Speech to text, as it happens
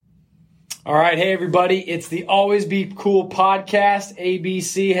All right, hey everybody, it's the Always Be Cool podcast,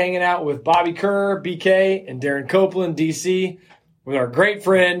 ABC, hanging out with Bobby Kerr, BK, and Darren Copeland, DC, with our great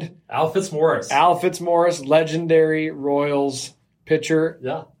friend, Al Fitzmorris. Al Fitzmorris, legendary Royals pitcher.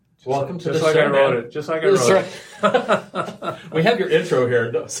 Yeah. Welcome to the just like show, I wrote man. it. Just like I wrote it. We have your intro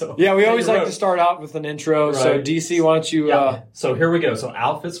here. So yeah, we always like to start out with an intro. Right. So, DC, why don't you... So here we go. So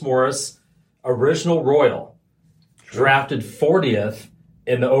Al Fitzmorris, original Royal, drafted 40th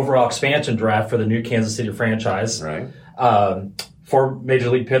in the overall expansion draft for the new Kansas City franchise. Right. Former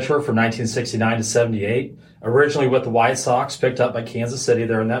Major League pitcher from 1969 to 78. Originally with the White Sox, picked up by Kansas City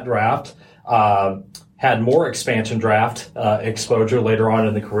there in that draft. Had more expansion draft exposure later on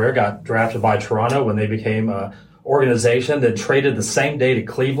in the career. Got drafted by Toronto when they became an organization. Then traded the same day to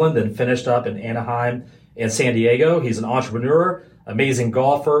Cleveland. Then finished up in Anaheim and San Diego. He's an entrepreneur, amazing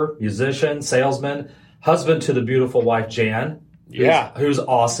golfer, musician, salesman, husband to the beautiful wife Jan. Who's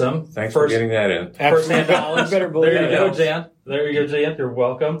awesome. Thanks for getting that in. First-hand knowledge. Better believe there you go, Jan. There you go, Jan. You're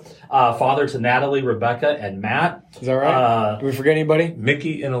welcome. Father to Natalie, Rebecca, and Matt. Is that right? Did we forget anybody?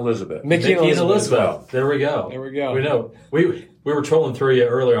 Mickey and Elizabeth. Mickey and Elizabeth. Well. There we go. There we go. We know. We were trolling through you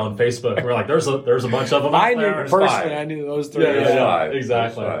earlier on Facebook. We're like, there's a bunch of them. I knew personally. I knew those three. Five.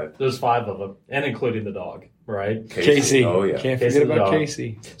 Exactly. There's 5 of them, and including the dog. Right, Casey. Oh yeah, can't forget about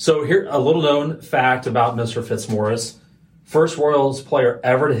Casey. So here, a little known fact about Mr. Fitzmorris. First Royals player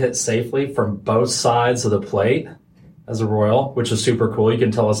ever to hit safely from both sides of the plate as a Royal, which is super cool. You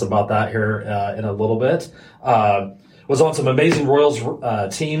can tell us about that here in a little bit. Was on some amazing Royals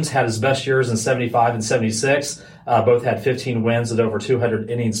teams, had his best years in 75 and 76. Both had 15 wins and over 200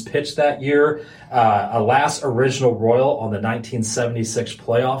 innings pitched that year. A last original Royal on the 1976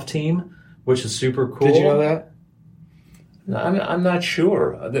 playoff team, which is super cool. Did you know that? No, I'm not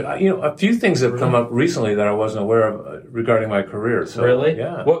sure. A few things have come up recently that I wasn't aware of regarding my career. So, really?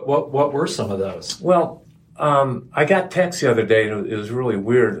 Yeah. What were some of those? Well, I got text the other day, and it was really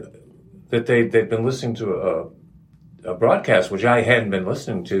weird that they'd been listening to a broadcast, which I hadn't been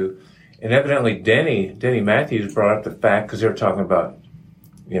listening to, and evidently Denny Matthews brought up the fact, because they were talking about,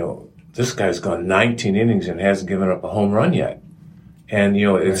 this guy's gone 19 innings and hasn't given up a home run yet. And,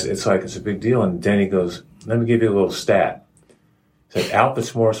 it's like it's a big deal. And Denny goes, let me give you a little stat. Said Al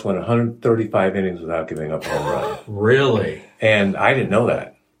Fitzmorris went 135 innings without giving up a home run. Really? And I didn't know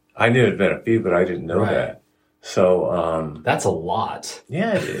that. I knew it had been a few, but I didn't know that. So that's a lot.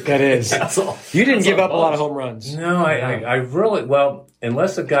 Yeah, it is. That is. You didn't give up a lot of home runs. No, I really,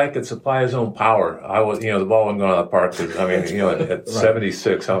 unless the guy could supply his own power, I was, the ball wasn't going out of the park. At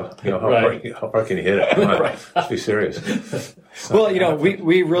 76, how far can you hit it? Come on, let's be serious. So, well,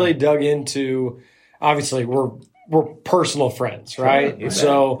 we really dug into, obviously we're personal friends, right? Sure,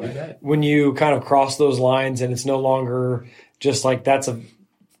 so when you kind of cross those lines and it's no longer just like that's a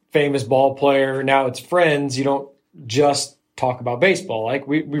famous ball player, now it's friends, you don't just talk about baseball. Like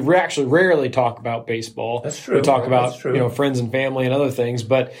we actually rarely talk about baseball. That's true. We talk about, friends and family and other things.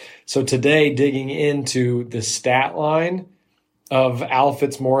 But so today digging into the stat line of Al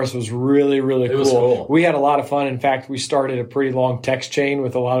Fitzmorris was really, really cool. It was cool. We had a lot of fun. In fact, we started a pretty long text chain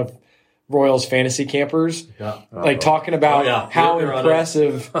with a lot of Royals fantasy campers, talking about how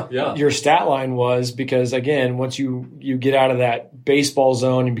impressive your stat line was, because again, once you get out of that baseball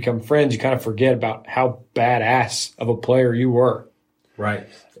zone and become friends, you kind of forget about how badass of a player you were. Right.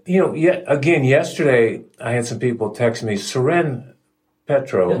 Yesterday I had some people text me. Seren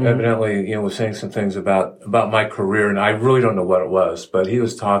Petro evidently, was saying some things about my career, and I really don't know what it was, but he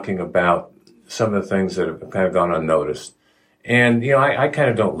was talking about some of the things that have kind of gone unnoticed. And, I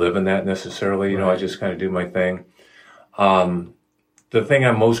kind of don't live in that necessarily. I just kind of do my thing. The thing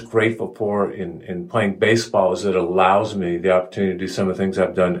I'm most grateful for in playing baseball is it allows me the opportunity to do some of the things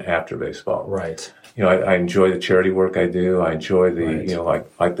I've done after baseball. Right. I enjoy the charity work I do. I enjoy the,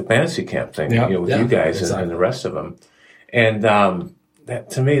 like the fantasy camp thing, with you guys and the rest of them. And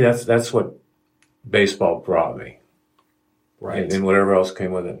that, to me, that's what baseball brought me. Right. And whatever else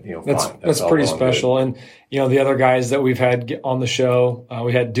came with it, fine. That's pretty special. And, the other guys that we've had on the show,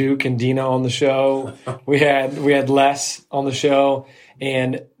 we had Duke and Dina on the show. we had Les on the show.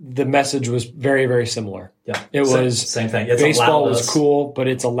 And the message was very, very similar. Yeah. It was same thing. Baseball was cool, but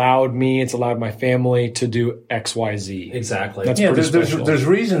it's allowed my family to do X, Y, Z. Exactly. That's pretty special. There's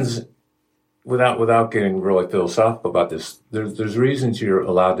reasons, without getting really philosophical about this, there's reasons you're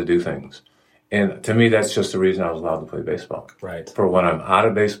allowed to do things. And to me, that's just the reason I was allowed to play baseball. Right. For when I'm out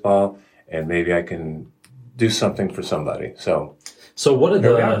of baseball, and maybe I can do something for somebody. So one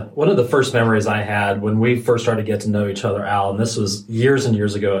of the first memories I had when we first started to get to know each other, Al, and this was years and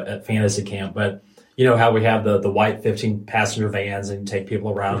years ago at fantasy camp, but You know how we have the white 15-passenger vans and take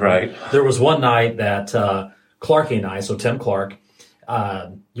people around? Right. There was one night that Clarky and I, so Tim Clark,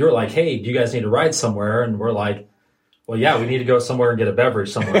 you were like, hey, do you guys need to ride somewhere? And we're like, well, yeah, we need to go somewhere and get a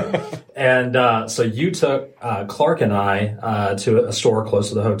beverage somewhere. And so you took Clark and I to a store close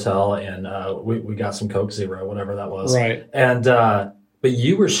to the hotel, and we got some Coke Zero, whatever that was. Right. And but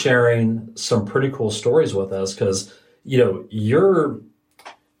you were sharing some pretty cool stories with us because, you know, your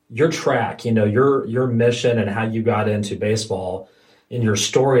track, you know, your mission and how you got into baseball and your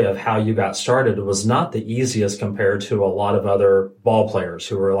story of how you got started was not the easiest compared to a lot of other ball players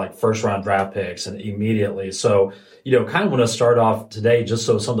who were like first round draft picks and immediately. So, you know, kind of want to start off today just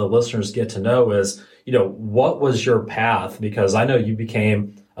so some of the listeners get to know is, you know, what was your path? Because I know you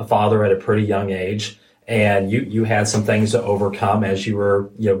became a father at a pretty young age and you had some things to overcome as you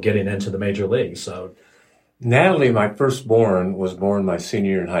were, you know, getting into the major leagues. So Natalie, my firstborn, was born my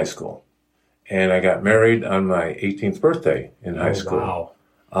senior year in high school. And I got married on my 18th birthday in high school.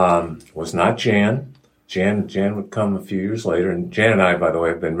 Wow. Was not Jan. Jan would come a few years later. And Jan and I, by the way,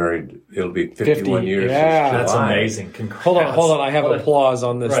 have been married. It'll be 51 years. Yeah. That's amazing. Congrats. Hold on. I have applause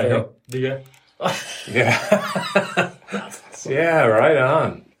on this thing. Do you? Yeah. Yeah, right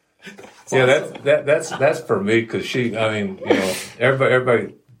on. That's awesome. That's for me because she, I mean, you know,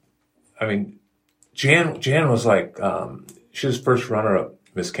 everybody, I mean, Jan was like, she was first runner-up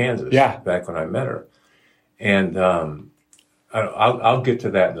Miss Kansas back when I met her. And I'll get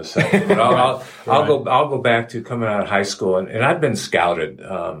to that in a second. But I'll go back to coming out of high school. And I've been scouted,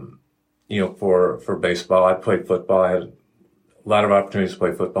 you know, for baseball. I played football. I had a lot of opportunities to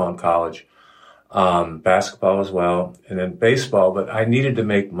play football in college, basketball as well, and then baseball. But I needed to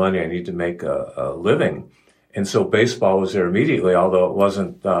make money. I needed to make a living. And so baseball was there immediately, although it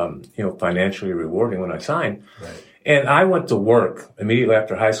wasn't, you know, financially rewarding when I signed. Right. And I went to work immediately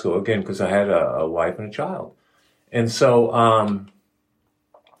after high school, again, because I had a wife and a child. And so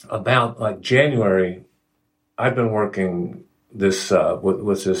about like January, I've been working this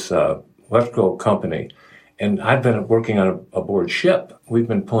with this electrical company. And I've been working on aboard ship. We've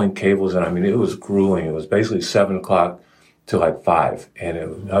been pulling cables, and I mean, it was grueling. It was basically 7 o'clock to like 5.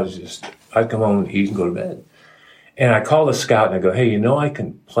 And I'd come home and eat and go to bed. And I call the scout and I go, hey, you know, I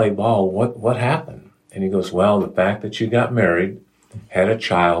can play ball. What happened? And he goes, well, the fact that you got married, had a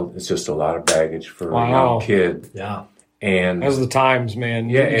child, it's just a lot of baggage for a young kid. Yeah. And those are the times, man.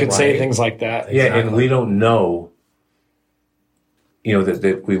 Yeah, you could say things like that. Yeah, exactly. And we don't know, you know,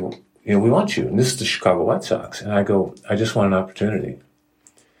 that we, you know, we want you. And this is the Chicago White Sox. And I go, I just want an opportunity.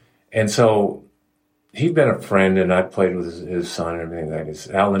 And so he'd been a friend, and I played with his son and everything. Like, it's,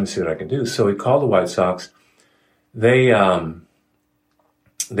 Al, let me see what I can do. So he called the White Sox. They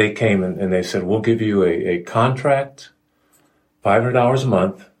came and they said, we'll give you a contract, $500 a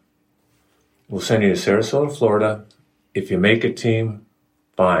month. We'll send you to Sarasota, Florida. If you make a team,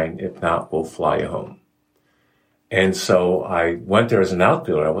 fine. If not, we'll fly you home. And so I went there as an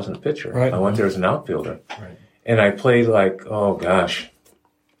outfielder. I wasn't a pitcher. Right. I went there as an outfielder. Right. And I played like,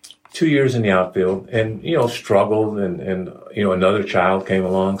 2 years in the outfield and, you know, struggled and, you know, another child came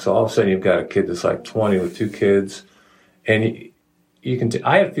along. So all of a sudden you've got a kid that's like 20 with 2 kids. And you can,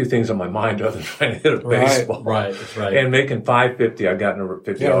 I had a few things on my mind other than trying to hit a baseball. Right. That's right. And making $550, I got in a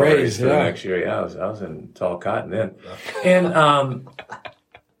 $50 raise for the next year. Yeah, I was in tall cotton then. Yeah. And,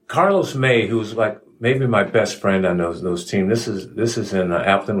 Carlos May, who was like maybe my best friend on those teams. This is in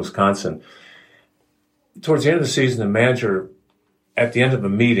Appleton, Wisconsin. Towards the end of the season, the manager, at the end of a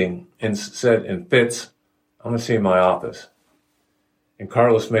meeting, and said, and Fitz, I'm going to see you in my office. And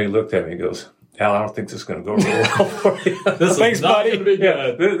Carlos May looked at me and goes, Al, I don't think this is going to go real well for you. Thanks, buddy.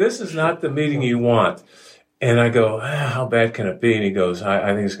 This is not the meeting you want. And I go, how bad can it be? And he goes,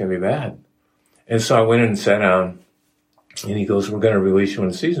 I think it's going to be bad. And so I went in and sat down, and he goes, we're going to release you when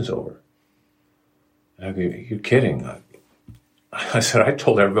the season's over. And I go, you're kidding. I said, I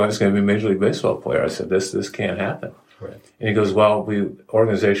told everybody I was going to be a Major League Baseball player. I said, this can't happen. Right. And he goes, well,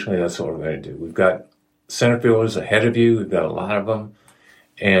 organizationally, that's what we're going to do. We've got center fielders ahead of you. We've got a lot of them.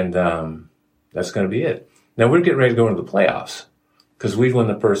 And that's going to be it. Now, we're getting ready to go into the playoffs because we'd won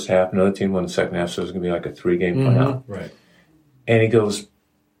the first half. Another team won the second half, so it was going to be like a 3-game playoff. Right. And he goes,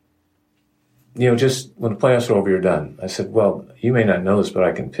 you know, just when the playoffs are over, you're done. I said, well, you may not know this, but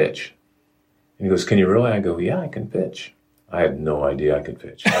I can pitch. And he goes, can you really? I go, yeah, I can pitch. I had no idea I could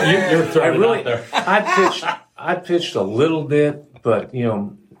pitch. You're throwing it out there. I pitched a little bit, but, you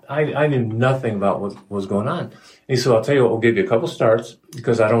know, I knew nothing about what was going on. And he said, I'll tell you what, we'll give you a couple starts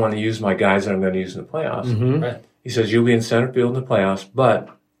because I don't want to use my guys that I'm going to use in the playoffs. Mm-hmm. Right. He says, you'll be in center field in the playoffs, but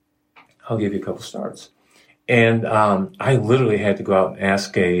I'll give you a couple starts. And I literally had to go out and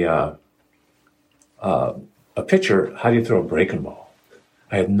ask a a pitcher, how do you throw a breaking ball?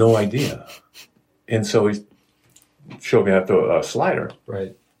 I had no idea. And so he showed me how to throw a slider.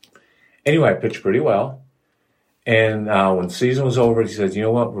 Right. Anyway, I pitched pretty well. And when the season was over, he said, you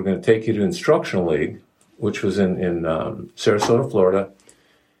know what, we're going to take you to Instructional League, which was in Sarasota, Florida,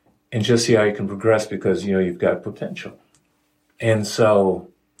 and just see how you can progress because, you've got potential. And so,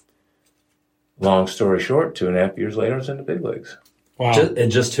 long story short, 2.5 years later, I was in the big leagues. Wow.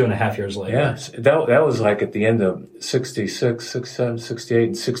 Just 2.5 years later. Yes. That was like at the end of 66, 67, 68,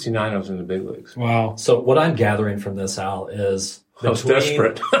 and 69, I was in the big leagues. Wow. So what I'm gathering from this, Al, is I was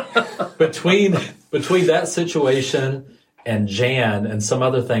desperate. between that situation and Jan and some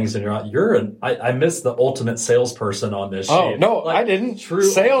other things, and I miss the ultimate salesperson on this sheet. Oh, no, I didn't. True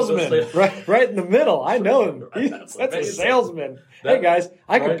salesman. Right in the middle. I know him. That's a salesman. Hey, guys,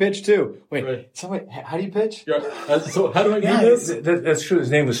 I can pitch too. Wait, somebody, how do you pitch? So how do I do this? That's true.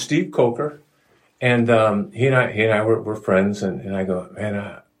 His name was Steve Coker. And he and I were friends. And I go,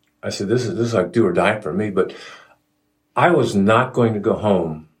 man, I said, this is like do or die for me. But I was not going to go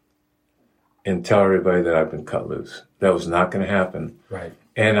home and tell everybody that I've been cut loose. That was not going to happen. Right.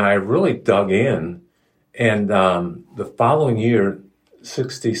 And I really dug in. And the following year,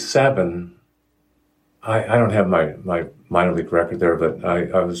 67, I don't have my minor league record there, but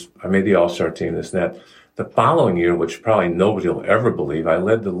I made the All-Star team, this and that. The following year, which probably nobody will ever believe, I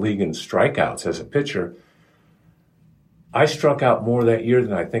led the league in strikeouts as a pitcher. I struck out more that year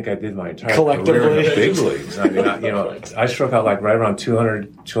than I think I did my entire career in the big leagues. I mean, I struck out like right around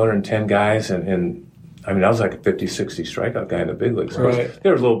 200, 210 guys, and I mean, I was like a 50, 60 strikeout guy in the big leagues. Right. They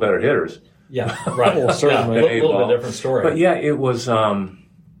were a little better hitters. Yeah, right. Well, certainly. A little bit different story. But yeah, it was, a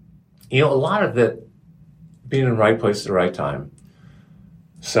lot of it being in the right place at the right time,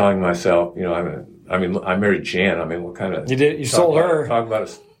 selling myself. I married Jan. I mean, what kind of... You did. You sold her. Talk about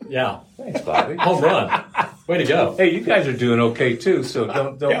us. Yeah. Thanks, Bobby. Home run. Way to go. Hey, you guys are doing okay too, so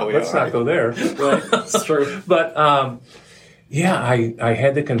let's not go there. Right. That's true. But I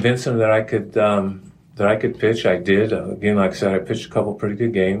had to convince him that I could pitch. I did. Again, like I said, I pitched a couple pretty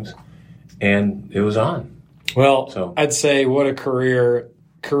good games, and it was on. Well, so I'd say what a career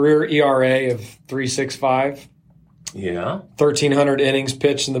ERA of 3.65. Yeah. 1,300 innings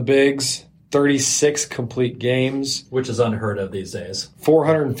pitched in the bigs. 36 complete games. Which is unheard of these days.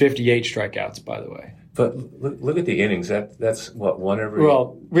 458 strikeouts, by the way. But look at the innings. That's what, one every...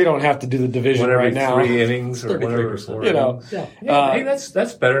 Well, we don't have to do the division right now. 3 innings or whatever. 4 innings. Yeah. Hey,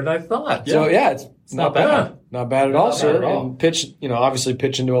 that's better than I thought. So, it's not bad. Not bad at all, sir. And pitch, obviously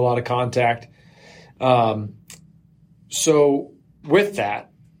pitch into a lot of contact. So, with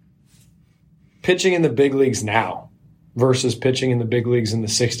that, pitching in the big leagues now versus pitching in the big leagues in the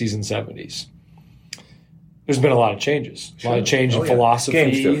 60s and 70s. There's been a lot of changes, a lot of change in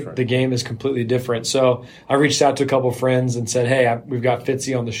philosophy. The game is completely different. So I reached out to a couple of friends and said, hey, we've got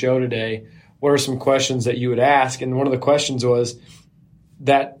Fitzy on the show today. What are some questions that you would ask? And one of the questions was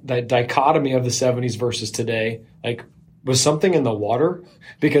that dichotomy of the 70s versus today, like, was something in the water?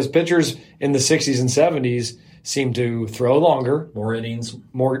 Because pitchers in the 60s and 70s seem to throw longer. More innings.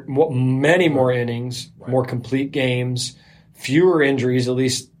 Many more innings, right. More complete games, fewer injuries, at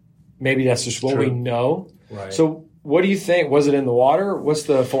least maybe that's just what we know. Right. So what do you think? Was it in the water? What's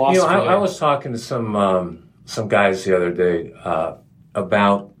the philosophy? I was talking to some guys the other day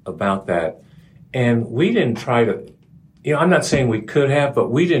about that, and we didn't try to, I'm not saying we could have, but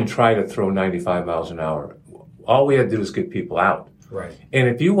we didn't try to throw 95 miles an hour. All we had to do was get people out. Right. And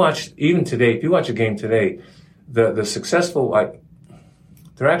if you watch a game today, the successful,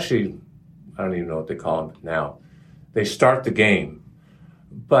 they're actually, I don't even know what they call them now. They start the game,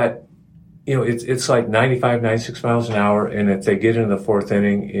 but it's like 95, 96 miles an hour, and if they get into the fourth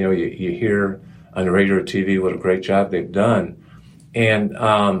inning, you hear on the radio or TV what a great job they've done. And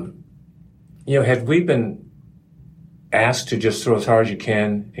had we been asked to just throw as hard as you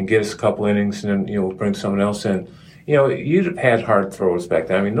can and get us a couple innings, and then we'll bring someone else in, you'd have had hard throwers back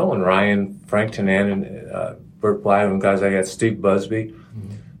then. I mean, Nolan Ryan, Frank Tannen, Burt Blythe, guys like that, Steve Busby.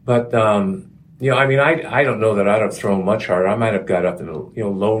 Mm-hmm. But, I don't know that I'd have thrown much harder. I might have got up in the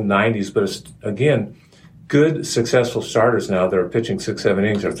low 90s. But, it's, again, good, successful starters now that are pitching 6-7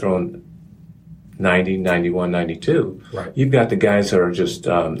 innings are throwing 90, 91, 92. Right. You've got the guys that are just,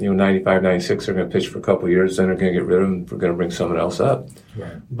 95, 96 are going to pitch for a couple of years, then they're going to get rid of them. We're going to bring someone else up.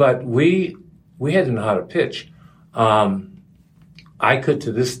 Right. But we had to know how to pitch. I could,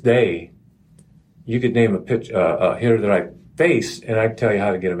 to this day, you could name a hitter that I faced, and I'd tell you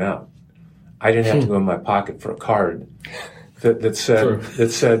how to get him out. I didn't have to go in my pocket for a card that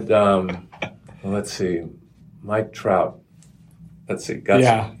said let's see, Mike Trout, let's see,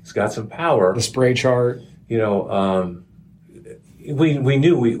 he's got some power. The spray chart. You know, we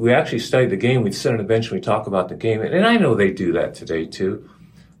knew, we actually studied the game. We'd sit on the bench and we'd talk about the game. And I know they do that today too.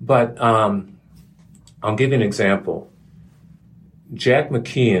 But I'll give you an example. Jack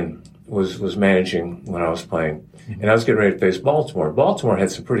McKeon was managing when I was playing. And I was getting ready to face Baltimore. Baltimore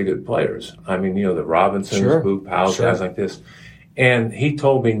had some pretty good players. I mean, you know, the Robinsons, Boop Powell, guys like this. And he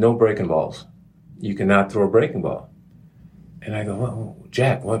told me, no breaking balls. You cannot throw a breaking ball. And I go, well,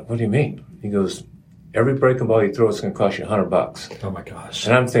 Jack, what do you mean? He goes, every breaking ball you throw is going to cost you $100. Oh, my gosh.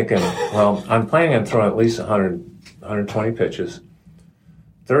 And I'm thinking, well, I'm planning on throwing at least 120 pitches.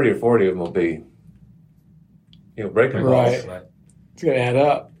 30 or 40 of them will be, you know, breaking balls. Right. It's going to add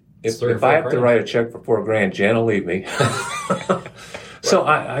up. If I have to write a check for $4,000, Jan will leave me. So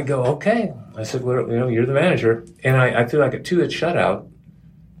I go, okay. I said, well, you know, you're the manager. And I threw like a 2-hit shutout,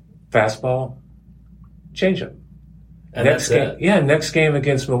 fastball, changeup. And next game, next game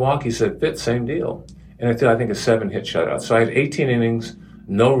against Milwaukee, said, Fitz, same deal. And I threw, I think, a 7-hit shutout. So I had 18 innings,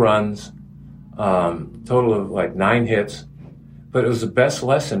 no runs, total of like 9 hits. But it was the best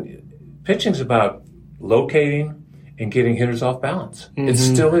lesson. Pitching's about locating and getting hitters off balance. Mm-hmm. It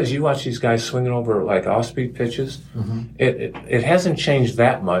still is. You watch these guys swinging over like off-speed pitches. Mm-hmm. It hasn't changed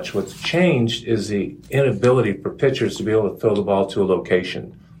that much. What's changed is the inability for pitchers to be able to throw the ball to a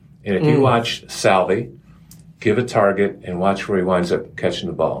location. And if you watch Salvi, give a target and watch where he winds up catching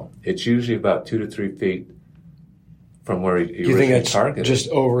the ball. It's usually about 2 to 3 feet from where he originally targeted. Just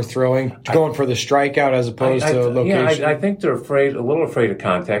overthrowing, going for the strikeout as opposed to location? Yeah, I think they're a little afraid of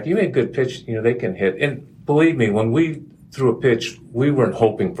contact. You make a good pitch, you know, they can hit. And believe me, when we threw a pitch, we weren't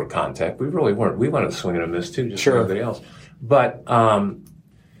hoping for contact. We really weren't. We wanted to swing and a miss too, just like everybody else. But,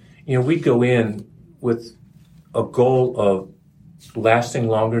 you know, we'd go in with a goal of lasting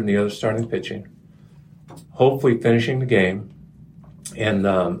longer than the other starting pitching, hopefully finishing the game. And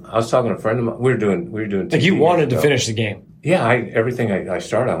I was talking to a friend of mine. We were doing. Like you wanted to finish the game. Yeah, everything I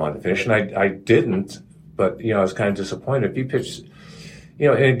started, I wanted to finish, and I didn't. But you know, I was kind of disappointed. If you pitch, you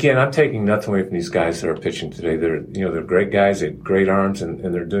know, and again, I'm taking nothing away from these guys that are pitching today. They're great guys. They have great arms, and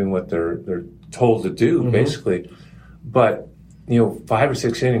they're doing what they're told to do, basically. But you know, 5 or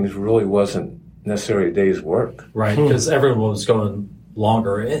 6 innings really wasn't necessarily a day's work, right? Because everyone was going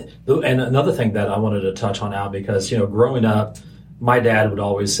longer. And another thing that I wanted to touch on now, because you know, growing up, my dad would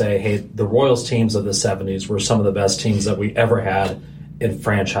always say, hey, the Royals teams of the 70s were some of the best teams that we ever had in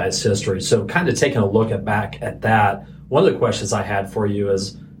franchise history. So kind of taking a look back at that, one of the questions I had for you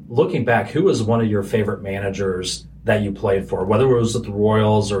is, looking back, who was one of your favorite managers that you played for, whether it was at the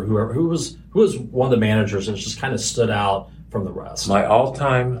Royals or whoever, who was one of the managers that just kind of stood out from the rest? My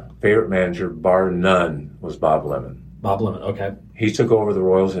all-time favorite manager, bar none, was Bob Lemon. Bob Lemon, okay. He took over the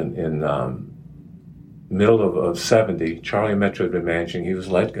Royals in middle of 70. Charlie Metro had been managing. He was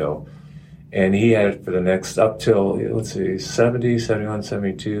let go. And he had it for the next, up till, 70, 71,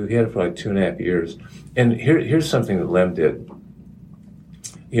 72. He had it for like 2.5 years. And here's something that Lem did.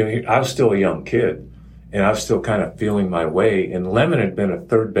 You know, I was still a young kid, and I was still kind of feeling my way. And Lemon had been a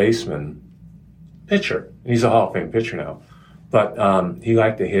third baseman pitcher. He's a Hall of Fame pitcher now. But he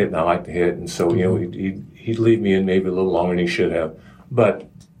liked to hit, and I liked to hit. And so, you know, he'd leave me in maybe a little longer than he should have. But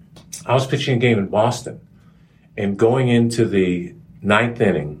I was pitching a game in Boston, and going into the 9th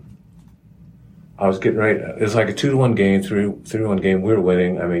inning, I was getting ready. It was like a 2-1 game, 3-1 game. We were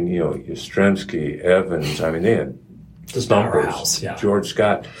winning. I mean, you know, Yastrzemski, Evans. I mean, they had numbers. Yeah. George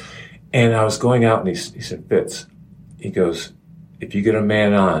Scott. And I was going out, and he said, Fitz, he goes, if you get a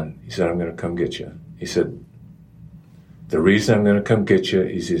man on, he said, I'm going to come get you. He said, the reason I'm going to come get you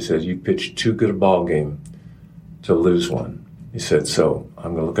is, he said, you pitched too good a ball game to lose one. He said, so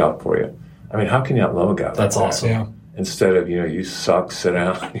I'm going to look out for you. I mean, how can you not love a guy like that? That's awesome. Yeah. Instead of, you know, you suck, sit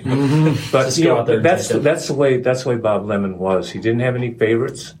down. But just, you know, that's the way Bob Lemon was. He didn't have any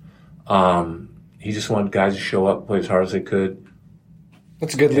favorites. He just wanted guys to show up, play as hard as they could.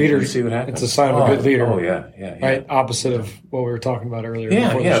 That's a good leader. See what happens. It's a sign of a good leader. Oh yeah. Right, opposite of what we were talking about earlier.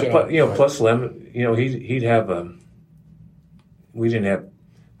 Yeah. But, you know, plus Lemon, you know, he'd have we didn't have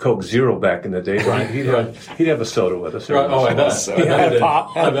Coke Zero back in the day. Right? He'd have a soda with us. Right. Oh, I know. Had a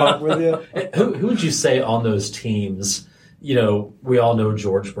pop with you. Who would you say on those teams? You know, we all know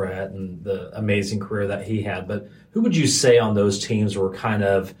George Brett and the amazing career that he had, but who would you say on those teams were kind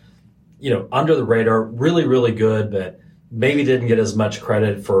of, you know, under the radar, really, really good, but maybe didn't get as much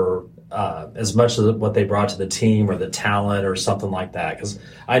credit for as much of what they brought to the team or the talent or something like that? Because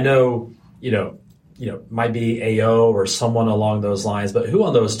I know, you know, might be AO or someone along those lines, but who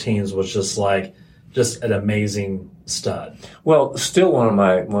on those teams was just an amazing stud? Well, still one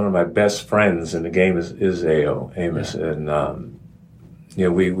of my best friends in the game is AO Amos, and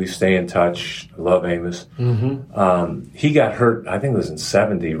we stay in touch. I love Amos. He got hurt, I think it was in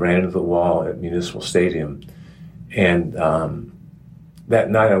 70, ran into the wall at Municipal Stadium. And that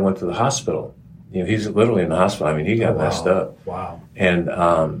night I went to the hospital. He's literally in the hospital. I mean, he got messed up. Wow. And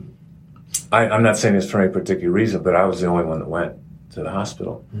I'm not saying this for any particular reason, but I was the only one that went to the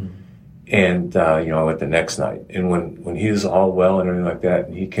hospital. And, I went the next night. And when he was all well and everything like that,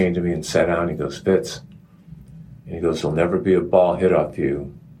 and he came to me and sat down, he goes, Fitz, and he goes, there'll never be a ball hit off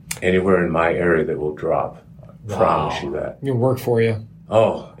you anywhere in my area that will drop. I promise you that. He'll work for you.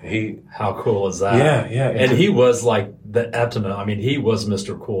 Oh, how cool is that? Yeah. And he was like the epitome. I mean, he was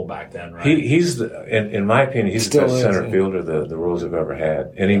Mr. Cool back then, right? He's in my opinion, he's the best center fielder the Royals have ever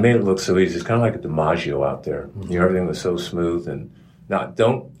had. And he made it look so easy. It's kind of like a DiMaggio out there. Everything was so smooth. And I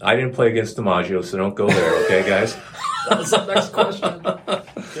didn't play against DiMaggio, so don't go there, okay, guys? That's the next question.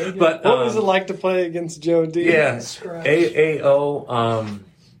 But what was it like to play against Joe D? Yeah, AO.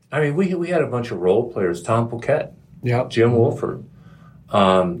 I mean, we had a bunch of role players. Tom Poquette, Jim Wolford,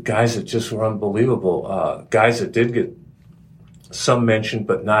 guys that just were unbelievable. Guys that did get some mention,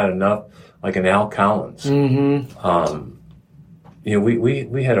 but not enough, like an Al Collins. We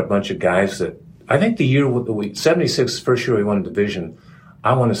had a bunch of guys that I think the year 76, first year we won division.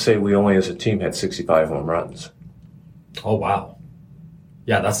 I want to say we only as a team had 65 home runs. Oh, wow.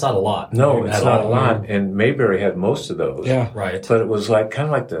 Yeah, that's not a lot. No, it's not a lot. And Mayberry had most of those. Yeah. Right. But it was kind of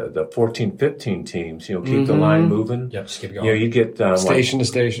like the 14, 15 teams, keep the line moving. Yep, just keep going. You get station to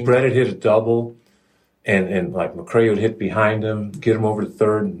station. Brett had hit a double, and like McCray would hit behind him, get him over to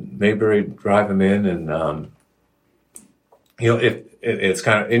third, and Mayberry would drive him in. And, it's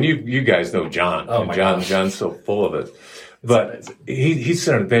kind of, and you guys know John. Oh, my gosh. John's so full of it. But he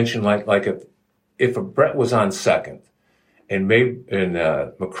set an invention like if a Brett was on second, and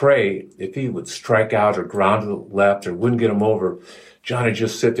McCray, if he would strike out or ground to the left or wouldn't get him over, John would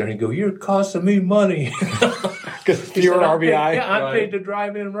just sit there and he'd go, "You're costing me money." Because fewer RBI. I'm paid to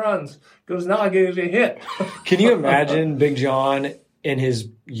drive in runs. Goes, now I get a hit. Can you imagine Big John in his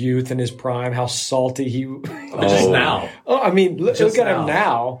youth and his prime, how salty he just now? Oh, I mean, look at him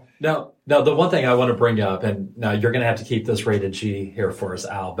now. Now, the one thing I want to bring up, and now you're going to have to keep this rated G here for us,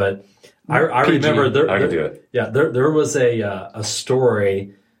 Al, but I remember I can do it. Yeah, there was a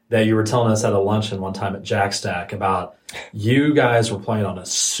story that you were telling us at a luncheon one time at Jack Stack about you guys were playing on a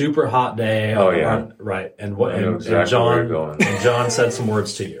super hot day. Oh yeah, right. And John said some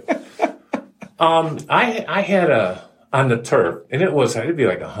words to you. I had on the turf, and it'd be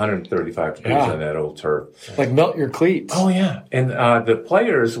like 135 degrees on that old turf. Like melt your cleats. Oh yeah, and the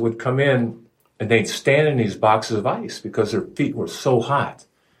players would come in and they'd stand in these boxes of ice because their feet were so hot.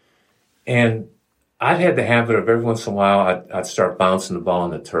 And I'd had the habit of every once in a while I'd start bouncing the ball on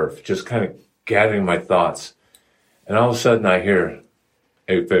the turf, just kind of gathering my thoughts. And all of a sudden I hear,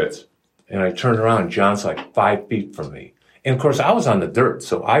 "Hey, Fitz." And I turn around and John's like 5 feet from me. And of course I was on the dirt,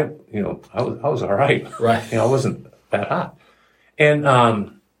 so I was all right. Right. I wasn't that hot. And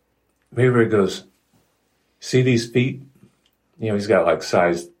Mayberry goes, "See these feet?" He's got like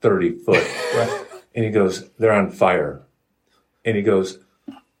size 30 foot. Right. And he goes, "They're on fire." And he goes,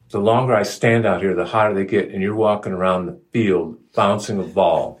 "The longer I stand out here, the hotter they get, and you're walking around the field bouncing a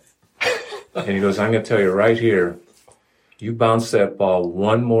ball." And he goes, "I'm going to tell you right here, you bounce that ball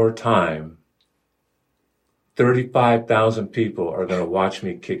one more time, 35,000 people are going to watch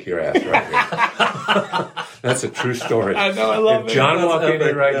me kick your ass right here." That's a true story. I know, I love it. If John walked in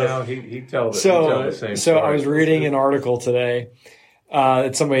here right now, he'd tell the same story. So I was reading an article today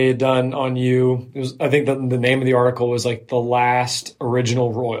that somebody had done on you. I think the name of the article was like The Last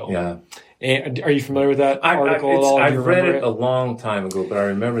Original Royal. Yeah. And are you familiar with that article at all? I've read it a long time ago, but I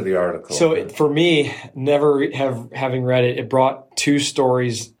remember the article. So for me, having read it, it brought two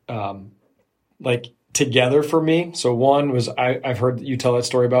stories together for me. So one was I've heard you tell that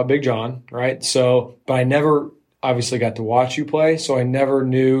story about Big John, right? So, but I never obviously got to watch you play, so I never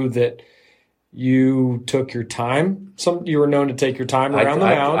knew that you took your time. You were known to take your time around the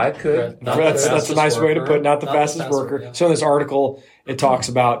mound. I could. That's a nice way to put it. Not the fastest worker. Yeah. So in this article, it talks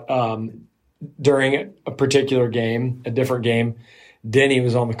about during a particular game, a different game, Denny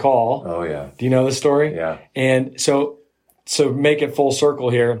was on the call. Oh yeah. Do you know this story? Yeah. And so make it full circle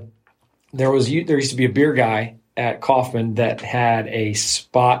here. There used to be a beer guy at Kaufman that had a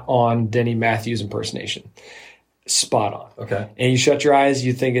spot on Denny Matthews impersonation. Spot on. Okay. And you shut your eyes,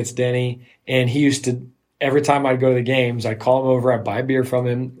 you think it's Denny. And he used to, every time I'd go to the games, I'd call him over, I'd buy a beer from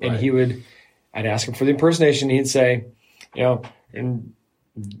him, and I'd ask him for the impersonation. He'd say, and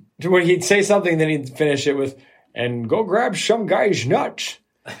when he'd say something, then he'd finish it with, "And go grab some guy's nuts."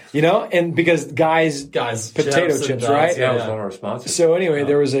 and because guys potato chips, right? Yeah, it was one of our sponsors. So anyway,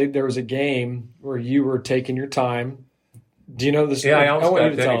 there was a game where you were taking your time. Do you know the story? Yeah, I almost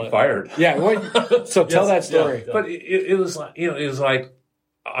got Denny fired. Yeah, so tell that story. Yeah. But it was like, it was like,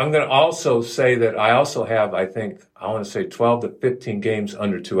 I'm going to also say that I also have, I want to say 12 to 15 games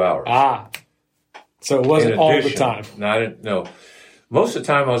under 2 hours. So it wasn't all the time. No. Most of the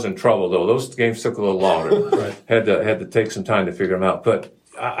time I was in trouble, though. Those games took a little longer. Right. Had to take some time to figure them out. But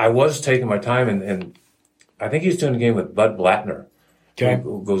I was taking my time, and I think he's doing a game with Bud Blattner. Okay.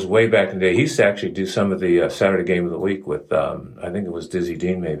 Who goes way back in the day. He used to actually do some of the Saturday game of the week with, I think it was Dizzy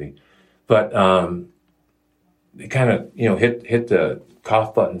Dean maybe. But he kind of, hit the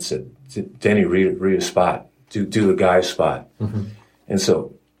cough button and said, Denny, read a spot. Do the guy's spot. Mm-hmm. And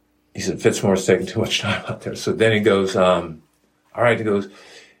so he said, Fitzmorris taking too much time out there. So then he goes, all right, he goes,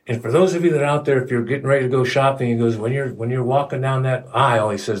 and for those of you that are out there, if you're getting ready to go shopping, he goes, when you're walking down that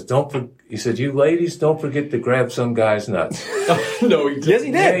aisle, he says, you ladies, don't forget to grab some guy's nuts. No, he did. Yes,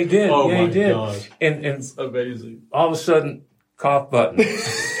 he did. Yeah, he did. Oh, yeah, he my did. gosh. And it's amazing. All of a sudden, cough button.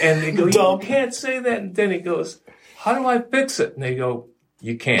 And they go, you can't say that. And then he goes, how do I fix it? And they go,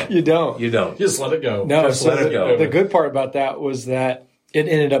 you can't. You don't. Just let it go. No, just let it go. The good part about that was that it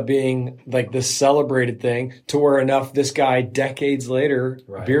ended up being like this celebrated thing to where enough this guy decades later,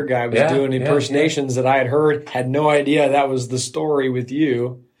 beer guy, was doing impersonations that I had heard, had no idea that was the story with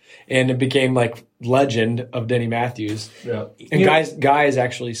you. And it became like legend of Denny Matthews. Yeah. And guys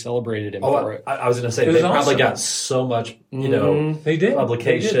actually celebrated him for it. I was going to say, they probably got so much, they did.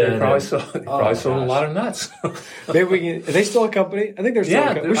 Publication. They probably sold a lot of nuts. Maybe are they still a company? I think they're still a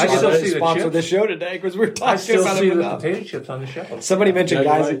company. We should sponsor this show today because we're talking about it enough. Potato chips on the shelf. Somebody mentioned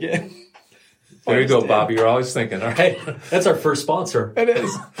guys again. There you go, Bobby. You're always thinking. All right. Hey, that's our first sponsor. It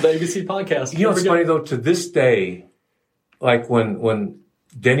is. The ABC podcast. You know what's funny, though? To this day, like when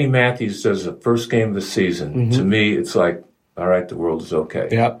Denny Matthews does the first game of the season, to me, it's like, all right, the world is okay.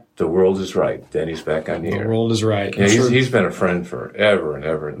 Yep. The world is right. Denny's back on the air. The world is right. Yeah, he's been a friend forever and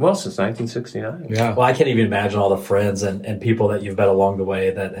ever. Well, since 1969. Yeah. Well, I can't even imagine all the friends and people that you've met along the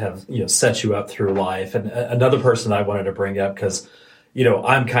way that have, set you up through life. And another person I wanted to bring up because,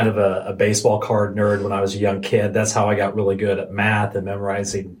 I'm kind of a baseball card nerd when I was a young kid. That's how I got really good at math and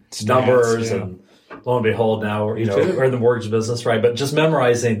memorizing numbers and lo and behold, now we're in the mortgage business, right? But just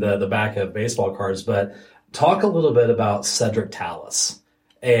memorizing the back of baseball cards. But talk a little bit about Cedric Tallis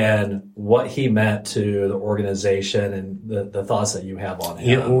and what he meant to the organization and the thoughts that you have on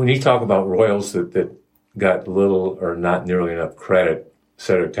him. When you talk about Royals that got little or not nearly enough credit,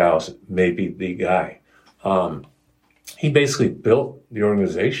 Cedric Tallis may be the guy. He basically built the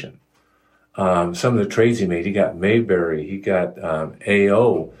organization. Some of the trades he made, he got Mayberry, he got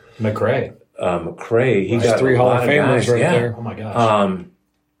A.O. McRae. He got 3 Hall of Famers right there. Oh my gosh.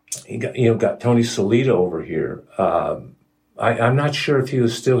 He got Tony Solito over here. I'm not sure if he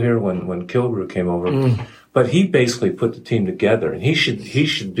was still here when Kilbrew came over, but he basically put the team together, and he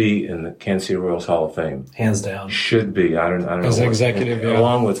should be in the Kansas City Royals Hall of Fame, hands down. Should be. I don't know. As an executive,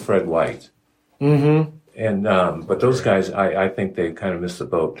 along with Fred White. Mm-hmm. And but those guys, I think they kind of missed the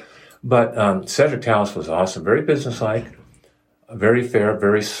boat. But Cedric Tallis was awesome, very businesslike, very fair,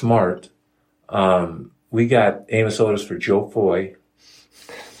 very smart. We got Amos Otis for Joe Foy.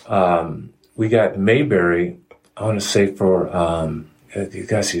 We got Mayberry, I want to say for, you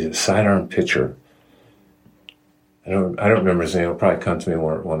guys, he's a sidearm pitcher. I don't remember his name. It'll probably come to me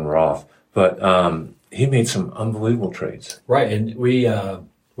when we're off. But he made some unbelievable trades. Right, and we got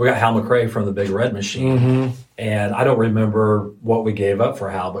Hal McRae from the Big Red Machine. And I don't remember what we gave up for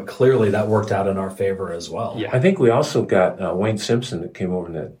Hal, but clearly that worked out in our favor as well. Yeah. I think we also got Wayne Simpson that came over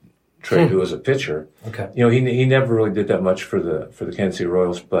in that trade, who was a pitcher. Okay. He never really did that much for the Kansas City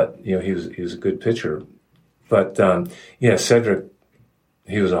Royals, but he was a good pitcher. But Cedric,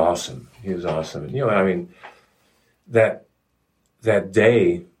 he was awesome. He was awesome. That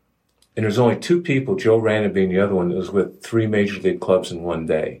day, and there's only 2 people, Joe Randon being the other one, that was with 3 major league clubs in one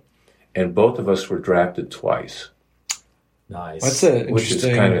day, and both of us were drafted twice. Nice. That's interesting. Which is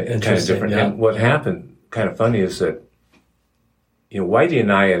kind of different. Yeah. And what happened, kind of funny, is that Whitey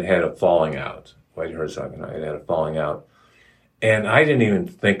and I had a falling out. Whitey Herzog and I had a falling out. And I didn't even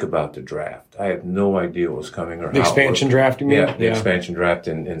think about the draft. I had no idea what was coming or how. The expansion draft, you mean? Yeah, the expansion draft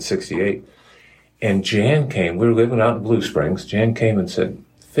in 68. And Jan came. We were living out in Blue Springs. Jan came and said,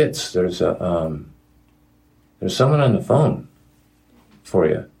 Fitz, there's someone on the phone for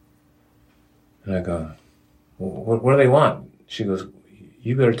you. And I go, what do they want? She goes,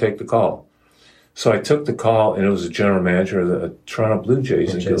 you better take the call. So I took the call, and it was the general manager of the Toronto Blue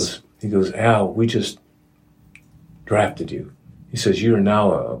Jays. He goes, Al, we just drafted you. He says, "You are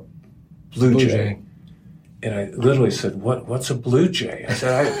now a Blue Jay." And I literally said, "What's a Blue Jay?" I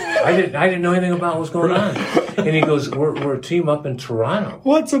said, I didn't know anything about what was going on. And he goes, "We're a team up in Toronto."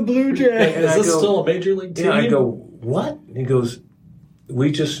 What's a Blue Jay? Is this still a major league team? Yeah, I go, "What?" And he goes,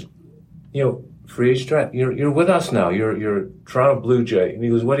 "We just, free agent draft. You're with us now. You're a Toronto Blue Jay." And he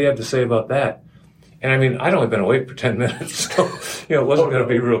goes, "What do you have to say about that?" And I mean, I'd only been awake for 10 minutes, so it wasn't going to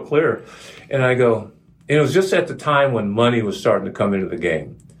be real clear. And I go, and it was just at the time when money was starting to come into the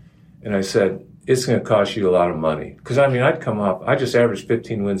game. And I said, "It's going to cost you a lot of money." Because, I mean, I'd come up. I just averaged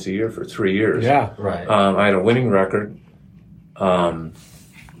 15 wins a year for 3 years. Yeah, right. I had a winning record. And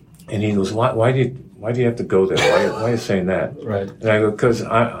he goes, why do you have to go there? Why are you saying that? Right. And I go, "Because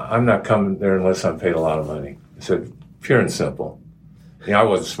I'm not coming there unless I'm paid a lot of money." I said, "Pure and simple." I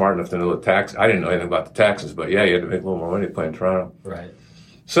wasn't smart enough to know the tax. I didn't know anything about the taxes, but yeah, you had to make a little more money playing Toronto. Right.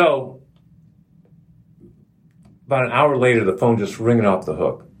 So about an hour later, the phone just ringing off the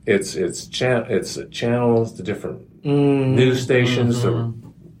hook. It's the channels, the different news stations,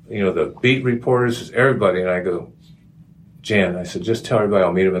 the beat reporters, everybody. And I go, "Jan," I said, "just tell everybody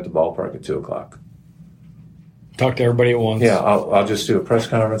I'll meet them at the ballpark at 2:00. Talk to everybody at once. Yeah, I'll just do a press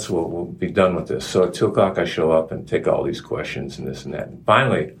conference. We'll be done with this." So at 2:00, I show up and take all these questions and this and that. And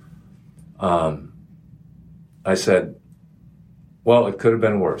finally, I said, "Well, it could have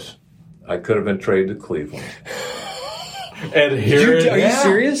been worse. I could have been traded to Cleveland." And are you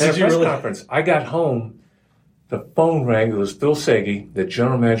serious? At a press conference, I got home. The phone rang. It was Bill Sagi, the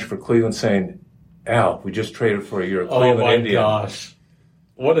general manager for Cleveland, saying, "Al, we just traded for a year of Cleveland Indians." Oh my gosh.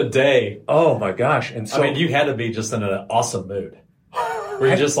 What a day. Oh my gosh. And so, I mean, you had to be just in an awesome mood. Were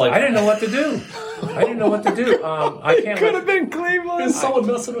you just like, I didn't know what to do. I can't. Could have been Cleveland. Is someone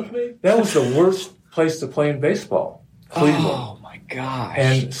messing with me? That was the worst place to play in baseball. Cleveland. Oh my gosh.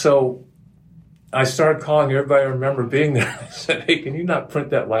 And so I started calling everybody I remember being there. I said, "Hey, can you not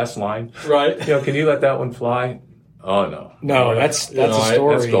print that last line? Right. Can you let that one fly?" "Oh, no." No, that's a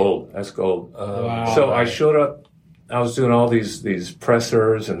story. That's gold. Wow. So I showed up. I was doing all these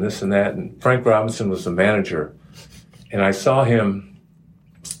pressers and this and that, and Frank Robinson was the manager. And I saw him.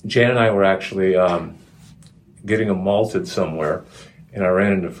 Jan and I were actually getting a malted somewhere, and I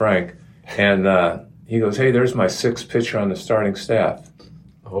ran into Frank, and he goes, "Hey, there's my sixth pitcher on the starting staff."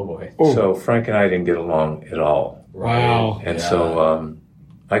 Oh, boy. So Frank and I didn't get along at all. Wow. And so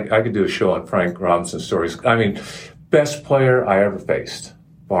I could do a show on Frank Robinson stories. I mean, best player I ever faced,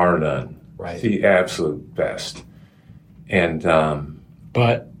 bar none. Right. The absolute best. And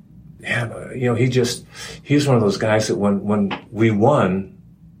but he's one of those guys that when we won,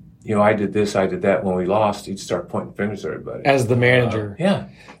 I did this, I did that. When we lost, he'd start pointing fingers at everybody. As the manager. Yeah.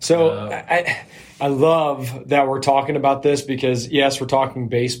 So I love that we're talking about this because, yes, we're talking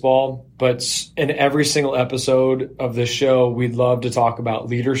baseball, but in every single episode of this show, we'd love to talk about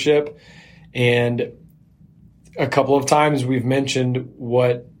leadership. And a couple of times we've mentioned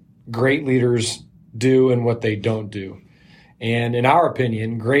what great leaders do and what they don't do. And in our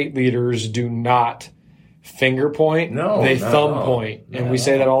opinion, great leaders do not finger point. No, they thumb point. And we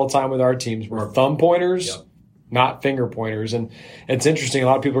say that all the time with our teams. We're thumb pointers, not finger pointers. And it's interesting. A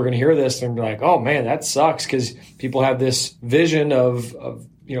lot of people are going to hear this and be like, "Oh, man, that sucks," because people have this vision of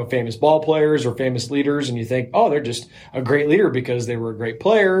famous ball players or famous leaders, and you think, oh, they're just a great leader because they were a great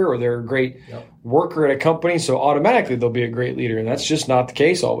player or they're a great worker at a company, so automatically they'll be a great leader, and that's just not the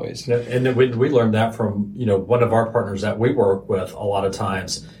case always. And we learned that from one of our partners that we work with a lot of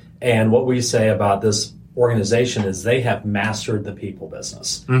times, and what we say about this organization is they have mastered the people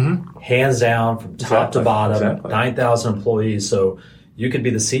business, hands down, from top to bottom, 9,000 employees, so you could be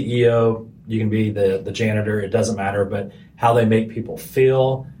the CEO, you can be the janitor, it doesn't matter, but how they make people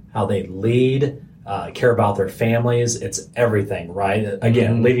feel, how they lead, care about their families, it's everything, right?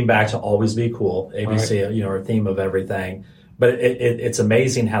 Again, leading back to always be cool, ABC, right. Our theme of everything. But it's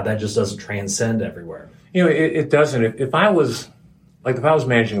amazing how that just doesn't transcend everywhere. It doesn't. If I was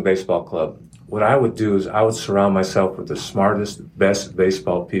managing a baseball club, what I would do is I would surround myself with the smartest, best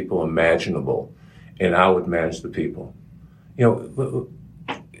baseball people imaginable, and I would manage the people.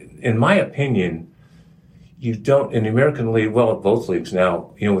 In my opinion, you don't, in the American League, well, both leagues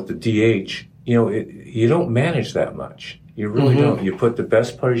now, with the DH, you don't manage that much. You really don't. You put the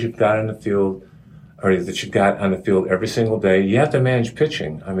best players you've got on the field, or that you've got on the field every single day. You have to manage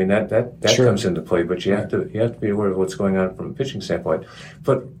pitching. I mean, that sure. comes into play, but you have to be aware of what's going on from a pitching standpoint.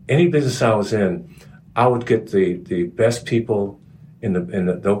 But any business I was in, I would get the best people in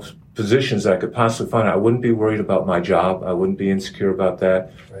those positions that I could possibly find. I wouldn't be worried about my job. I wouldn't be insecure about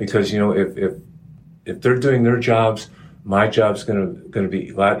that, because if they're doing their jobs, my job's going to be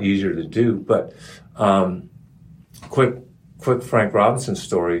a lot easier to do. But quick quick Frank Robinson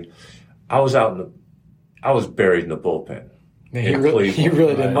story. I was buried in the bullpen. Man, he really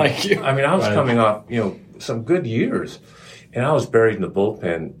didn't like you. I mean, I was coming off, some good years, and I was buried in the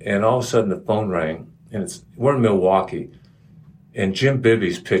bullpen, and all of a sudden the phone rang, and we're in Milwaukee, and Jim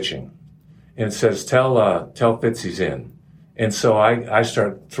Bibby's pitching, and it says, tell Fitz he's in. And so I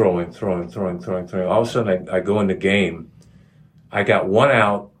start throwing. All of a sudden I go in the game. I got one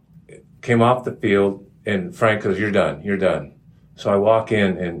out, came off the field, and Frank goes, you're done. So I walk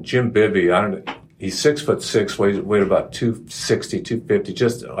in, and Jim Bibby, he's 6'6", weighed about 260, 250,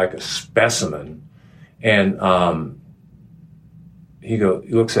 just like a specimen. And he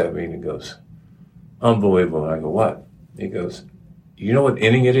looks at me and he goes, unbelievable. And I go, what? He goes, you know what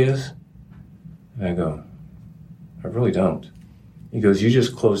inning it is? And I go, I really don't. He goes, you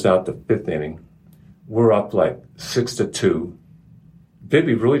just closed out the 5th inning. We're up like 6-2.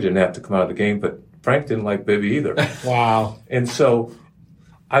 Bibby really didn't have to come out of the game, but Frank didn't like Bibby either. Wow. And so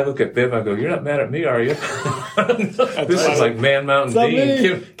I look at Bib, I go, you're not mad at me, are you? This is like Man Mountain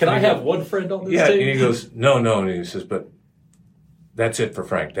Dean. Can I have one friend on this team? team? And he goes, no. And he says, but that's it for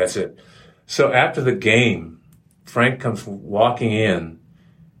Frank. That's it. So after the game, Frank comes walking in,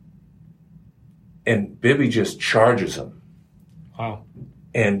 and Bibby just charges him. Wow.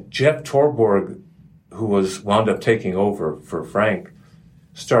 And Jeff Torborg, who wound up taking over for Frank,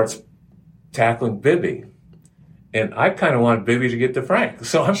 starts tackling Bibby. And I kind of want Bibby to get to Frank.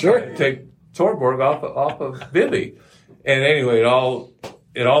 So I'm trying to take Torborg off of Bibby. And anyway, it all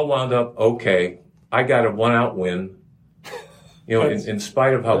wound up okay. I got a 1-out win. In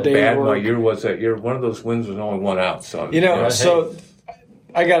spite of how bad my year was that year, one of those wins was only 1 out. So so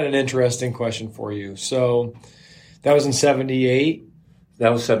I got an interesting question for you. So that was in 78?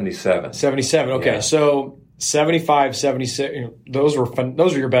 That was 77. 77, okay. Yeah. So 75, 76, those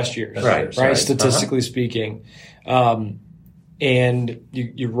were your best years, right? Statistically speaking. And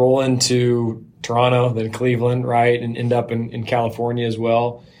you roll into Toronto, then Cleveland, right, and end up in California as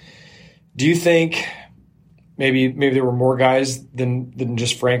well. Do you think maybe there were more guys than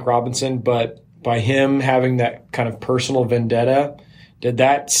just Frank Robinson, but by him having that kind of personal vendetta, did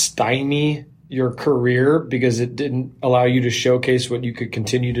that stymie your career because it didn't allow you to showcase what you could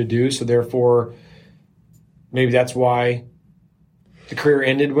continue to do? So therefore, maybe that's why the career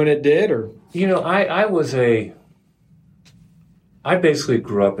ended when it did? Or I basically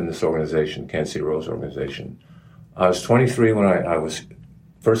grew up in this organization, Kansas City Royals organization. I was 23 when I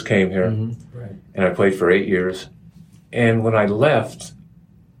first came here, and I played for 8 years. And when I left,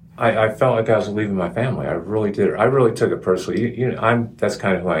 I felt like I was leaving my family. I really did. I really took it personally. That's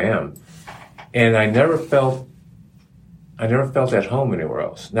kind of who I am. And I never felt at home anywhere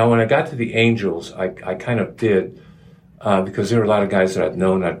else. Now, when I got to the Angels, I kind of did, because there were a lot of guys that I'd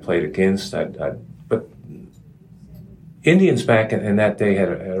known, I'd played against. But Indians back in that day had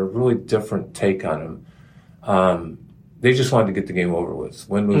a really different take on them. They just wanted to get the game over with.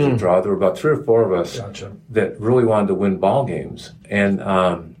 Win, lose, or draw. There were about 3 or 4 of us that really wanted to win ball games. And,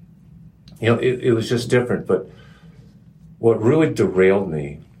 it was just different. But what really derailed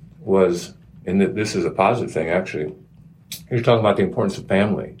me was, and this is a positive thing, actually, you're talking about the importance of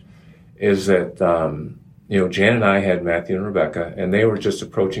family, is that, Jan and I had Matthew and Rebecca, and they were just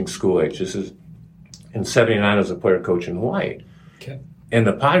approaching school age. This is in 79, I was a player coach in Hawaii. Okay. And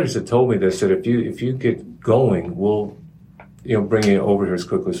the Padres had told me this, that if you get going, we'll bring you over here as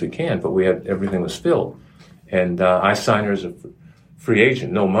quickly as we can. But everything was filled. And I signed her as a free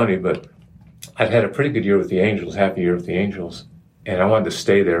agent, no money, but I'd had a pretty good year with the Angels, half a year with the Angels. And I wanted to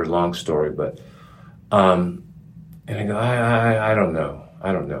stay there, long story, but, and I go, I don't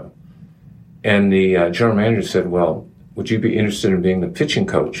know. And the general manager said, well, would you be interested in being the pitching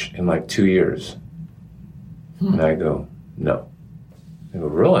coach in like 2 years? And I go, no. I go,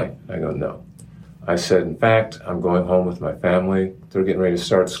 really? I go, no. I said, in fact, I'm going home with my family. They're getting ready to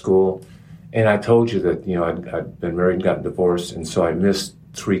start school. And I told you that, I'd been married and gotten divorced, and so I missed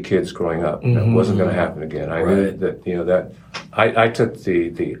 3 kids growing up. It wasn't going to happen again. I knew that, that I took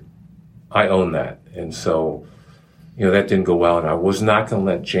I own that. And so, that didn't go well. And I was not going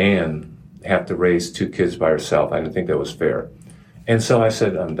to let Jan have to raise 2 kids by herself. I didn't think that was fair. And so I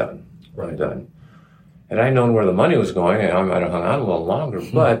said, I'm done. I'm done. And I'd known where the money was going, and I might have hung out a little longer,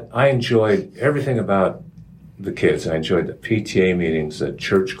 but I enjoyed everything about the kids. I enjoyed the PTA meetings, the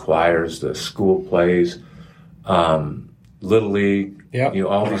church choirs, the school plays, Little League,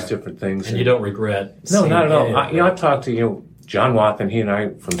 all these different things. And you don't regret? No, not at all. I've talked to, John Wathan, he and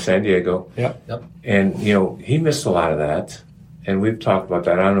I from San Diego. Yep. And, he missed a lot of that. And we've talked about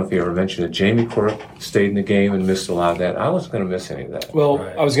that. I don't know if he ever mentioned it. Jamie Quirk stayed in the game and missed a lot of that. I wasn't going to miss any of that. Well,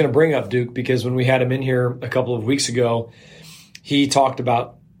 I was going to bring up Duke because when we had him in here a couple of weeks ago, he talked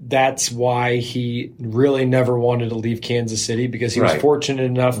about that's why he really never wanted to leave Kansas City, because he was fortunate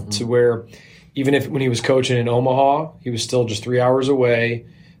enough to where even if when he was coaching in Omaha, he was still just 3 hours away.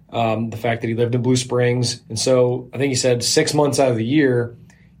 The fact that he lived in Blue Springs. And so I think he said 6 months out of the year,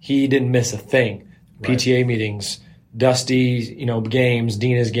 he didn't miss a thing. PTA meetings, Dusty, games,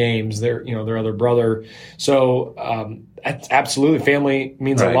 Dina's games, their other brother. So absolutely, family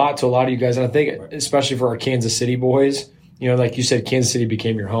means a lot to a lot of you guys. And I think especially for our Kansas City boys, like you said, Kansas City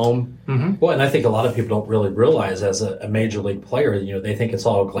became your home. Mm-hmm. Well, and I think a lot of people don't really realize as a major league player, they think it's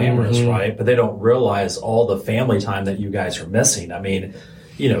all glamorous, right? But they don't realize all the family time that you guys are missing. I mean,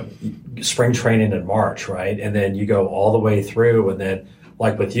 spring training in March, right? And then you go all the way through, and then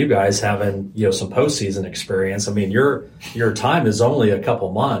like with you guys having, some postseason experience, I mean, your time is only a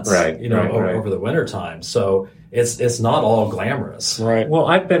couple months, over the winter time. So it's not all glamorous. Right. Well,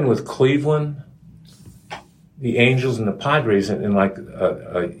 I've been with Cleveland, the Angels, and the Padres in like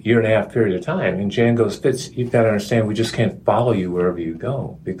a year and a half period of time. And Jan goes, Fitz, you've got to understand, we just can't follow you wherever you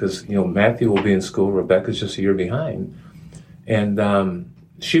go, because, Matthew will be in school, Rebecca's just a year behind. And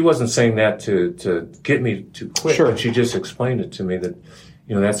she wasn't saying that to get me to quit, but she just explained it to me that,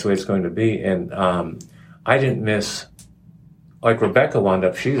 that's the way it's going to be. And I didn't miss, like Rebecca wound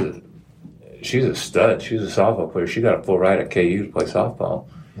up, she's a stud. She's a softball player. She got a full ride at KU to play softball.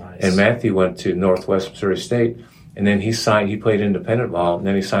 Nice. And Matthew went to Northwest Missouri State, and then he played independent ball, and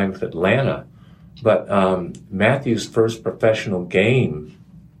then he signed with Atlanta. But Matthew's first professional game,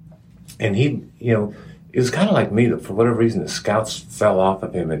 and he, it was kind of like me, that for whatever reason the scouts fell off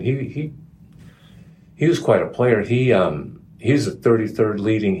of him, and he was quite a player. He's the 33rd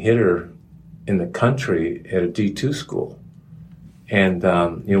leading hitter in the country at a D2 school, and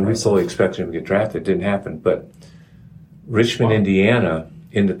we fully expected him to get drafted. It didn't happen, but Richmond, Indiana,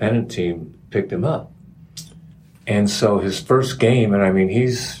 independent team picked him up, and so his first game, and I mean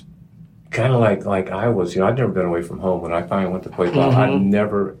he's kind of like I was. I'd never been away from home when I finally went to play ball. I'd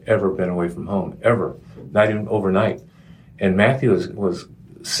never ever been away from home ever. Not even overnight. And Matthew was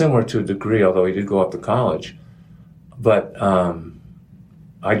similar to a degree, although he did go off to college. But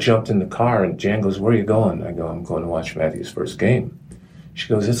I jumped in the car, and Jan goes, where are you going? I go, I'm going to watch Matthew's first game. She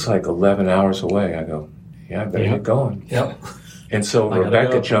goes, it's like 11 hours away. I go, yeah, I better get going. Yep. And so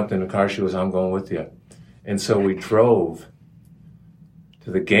Rebecca jumped in the car. She goes, I'm going with you. And so we drove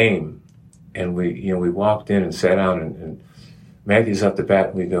to the game, and we walked in and sat down, and Matthew's up the bat,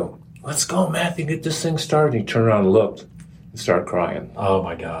 and we go, let's go, Matthew, get this thing started. And he turned around and looked and started crying. Oh,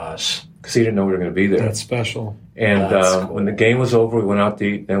 my gosh. Because he didn't know we were going to be there. That's special. And cool. When the game was over, we went out to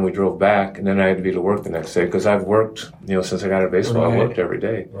eat, then we drove back, and then I had to be to work the next day. Because I've worked, since I got out of baseball, I worked every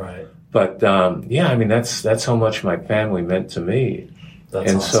day. Right. But, I mean, that's how much my family meant to me.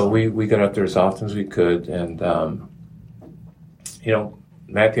 That's awesome. So we got up there as often as we could. And,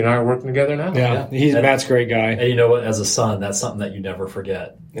 Matthew and I are working together now. Yeah. Matt's a great guy. And you know what? As a son, that's something that you never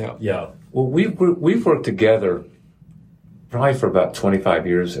forget. Yeah. Well, we've worked together probably for about 25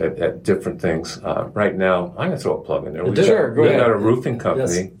 years at different things. Right now, I'm going to throw a plug in there. We've got a roofing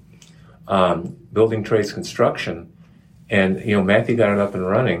company, Building Trades Construction, and Matthew got it up and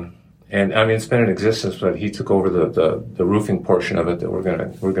running. And I mean, it's been in existence, but he took over the roofing portion of it that we're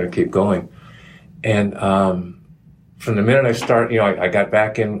gonna keep going. And from the minute I start, I got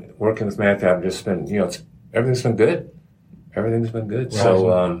back in working with Matthew. I've just been, everything's been good. Everything's been good. Right.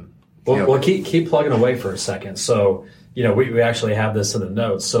 So, well, keep plugging away for a second. So, we actually have this in the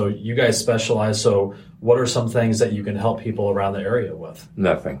notes. So you guys specialize. So what are some things that you can help people around the area with?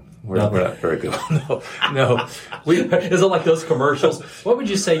 Nothing. We're not very good. No. Is it like those commercials? What would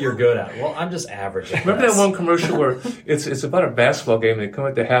you say you're good at? Well, I'm just average. Remember that one commercial where it's about a basketball game, and they come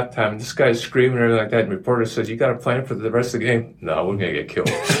at the halftime, and this guy's screaming and everything like that, and the reporter says, you got a plan for the rest of the game? No, we're going to get killed.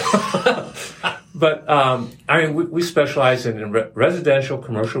 But, we specialize in residential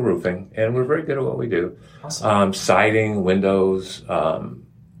commercial roofing, and we're very good at what we do. Awesome. Siding, windows,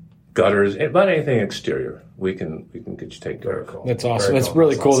 gutters, about anything exterior, we can get you taken care of. Cool. That's awesome. It's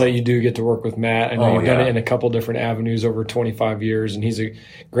really cool that you do get to work with Matt. I know you've done it in a couple different avenues over 25 years, and he's a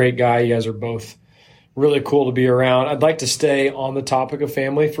great guy. You guys are both really cool to be around. I'd like to stay on the topic of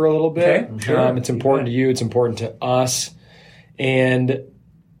family for a little bit. Okay, sure. It's important to you. It's important to us. And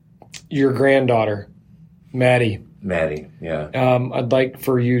your granddaughter, Maddie, yeah. I'd like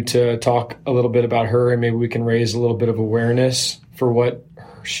for you to talk a little bit about her, and maybe we can raise a little bit of awareness for what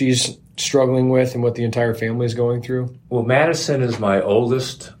she's struggling with and what the entire family is going through. Well, Madison is my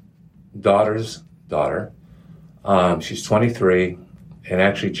oldest daughter's daughter. She's 23, and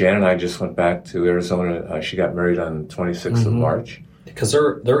actually Jan and I just went back to Arizona. She got married on the 26th of March. Because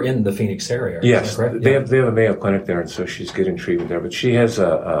they're in the Phoenix area. Yes, they have a Mayo Clinic there, and so she's getting treatment there. But she has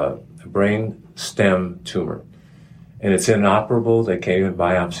a brain stem tumor, and it's inoperable. They can't even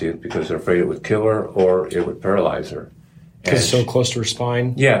biopsy it because they're afraid it would kill her or it would paralyze her. Because it's so close to her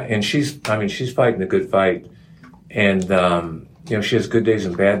spine. Yeah, and she's fighting a good fight, and she has good days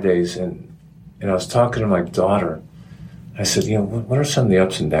and bad days. And I was talking to my daughter. I said, what are some of the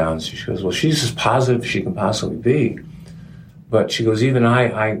ups and downs? She goes, well, she's as positive as she can possibly be. But she goes, even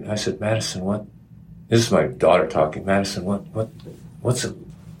I said, Madison, what? This is my daughter talking. Madison, what's it?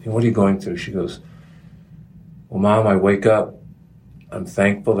 What are you going through? She goes, well, Mom, I wake up. I'm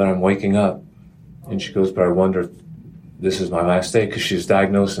thankful that I'm waking up. And she goes, but I wonder if this is my last day, because she's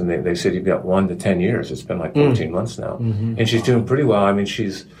diagnosed and they said you've got 1 to 10 years. It's been like 14 months now. Mm-hmm. And she's doing pretty well. I mean,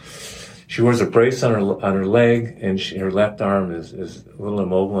 she wears a brace on her leg, and her left arm is a little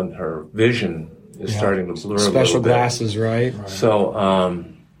immobile, and her vision is starting to blur a little bit. Special glasses, right? So,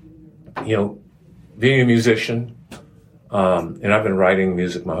 being a musician, and I've been writing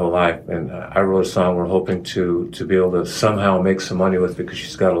music my whole life, and I wrote a song we're hoping to be able to somehow make some money with, because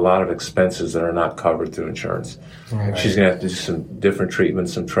she's got a lot of expenses that are not covered through insurance. Right. She's going to have to do some different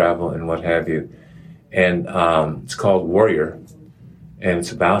treatments, some travel, and what have you. And it's called Warrior, and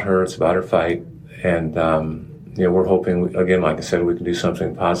it's about her fight, and we're hoping, again, like I said, we can do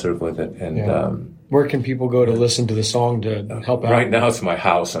something positive with it. And where can people go to listen to the song to help out? Right now, it's my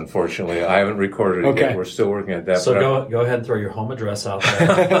house. Unfortunately, I haven't recorded it yet. We're still working at that. So go ahead and throw your home address out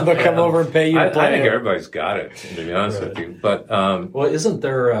there. They'll come over and pay you. I think everybody's got it, to be honest with you. But isn't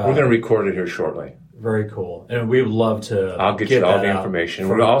there? We're going to record it here shortly. Very cool, and we would love to. I'll get you all the information.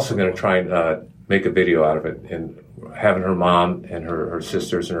 We're also going to try and make a video out of it, and having her mom and her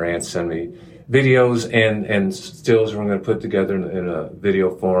sisters and her aunts send me videos and stills we're going to put together in a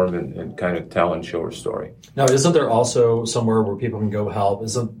video form and kind of tell and show her story. Now, isn't there also somewhere where people can go help?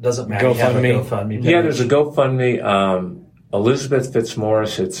 Doesn't Maddie have a GoFundMe page? Yeah, there's a GoFundMe. Elizabeth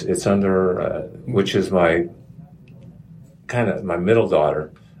Fitzmorris, it's under, which is my middle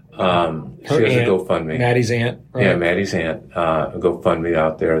daughter. She has a GoFundMe. Maddie's aunt. Right? Yeah, Maddie's aunt. A GoFundMe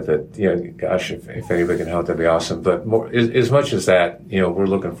out there that, gosh, if anybody can help, that'd be awesome. But more, as much as that, we're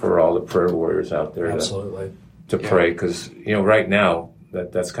looking for all the prayer warriors out there to pray. Because, right now,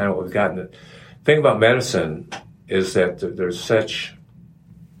 that's kind of what we've gotten. The thing about medicine is that there's such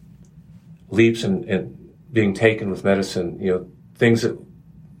leaps in being taken with medicine, things that,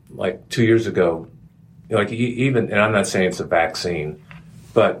 like 2 years ago, even, and I'm not saying it's a vaccine,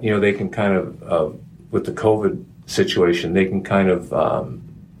 but, they can kind of, with the COVID situation, they can kind of,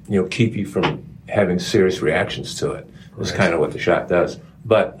 keep you from having serious reactions to it. That's kind of what the shot does.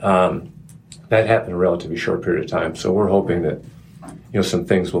 But that happened in a relatively short period of time. So we're hoping that, some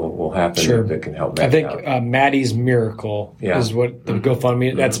things will happen that can help Maddie out. I think Maddie's Miracle is what the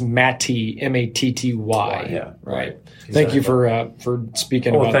GoFundMe, that's Matty, Matty. Yeah. Right. Thank you for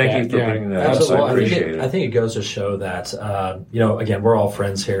speaking about that. Thank you for bringing that up. Absolutely. I appreciate it. I think it goes to show that, again, we're all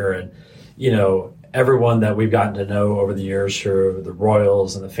friends here, and, everyone that we've gotten to know over the years through the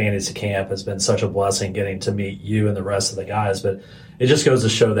Royals and the fantasy camp has been such a blessing getting to meet you and the rest of the guys. But it just goes to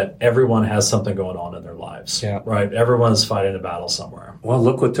show that everyone has something going on in their lives, right? Everyone's fighting a battle somewhere. Well,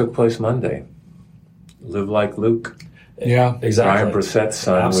 look what took place Monday. Live Like Luke. Yeah, Brian exactly. Brissett's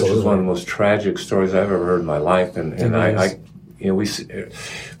son, which is one of the most tragic stories I've ever heard in my life. And we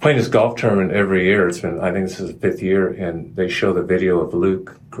playing this golf tournament every year. It's been, I think this is the 5th year, and they show the video of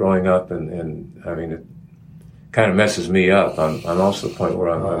Luke growing up, and I mean, it kind of messes me up. I'm also at the point where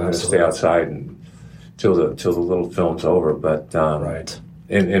I'm going to stay outside till the little film's over. But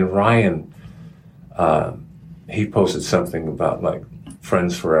and Ryan, he posted something about like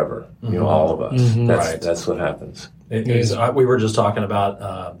friends forever. All of us. That's what happens. We were just talking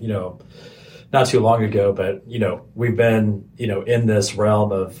about not too long ago, but, we've been, in this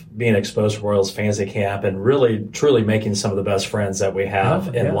realm of being exposed to Royals fantasy camp and really, truly making some of the best friends that we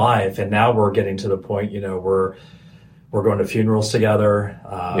have in life. And now we're getting to the point, we're going to funerals together.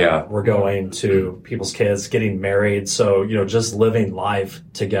 We're going to people's kids getting married. So, just living life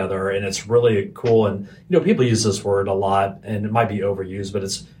together. And it's really cool. And, people use this word a lot, and it might be overused, but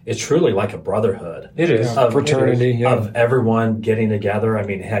it's truly like a brotherhood. It is. Fraternity. Of everyone getting together. I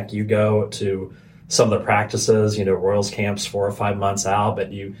mean, heck, you go to some of the practices, Royals camps 4 or 5 months out,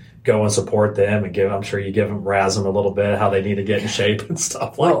 but you go and support them and I'm sure you give them, razz them a little bit, how they need to get in shape and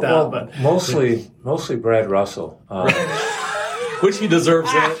stuff like that. Well, but mostly Brad Russell. Which he deserves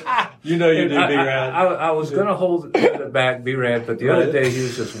it. You do, B-Rad. I was going to hold it back, B-Rad, but the other day he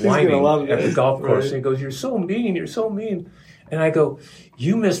was just whining at the golf course. And he goes, you're so mean. And I go,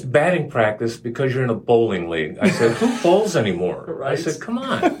 you missed batting practice because you're in a bowling league. I said, who bowls anymore? Right. I said, come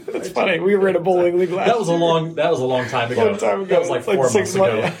on. That's funny. We were in a bowling league last year. That was a long time ago. That was like 4 months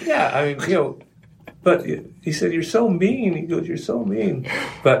ago. Yeah, I mean, but he said, you're so mean. He goes, you're so mean.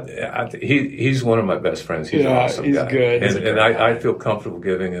 But he's one of my best friends. He's an awesome guy. Good. And I feel comfortable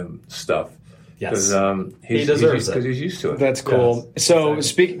giving him stuff. Yes. Because he deserves it. Because he's used to it. That's cool. Yes, so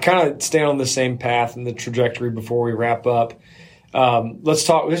kind of staying on the same path and the trajectory before we wrap up. Let's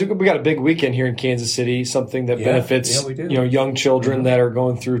talk. We got a big weekend here in Kansas City, something that benefits young children that are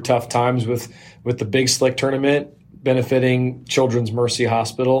going through tough times with the Big Slick tournament, benefiting Children's Mercy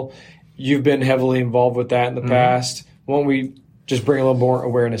Hospital. You've been heavily involved with that in the past. Why don't we just bring a little more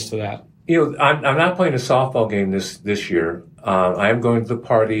awareness to that? I'm not playing a softball game this year. I am going to the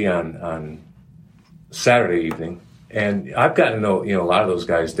party on Saturday evening, and I've gotten to know a lot of those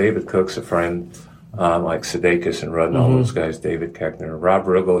guys. David Cook's a friend. Like Sudeikis and Rudd and all those guys, David Keckner, Rob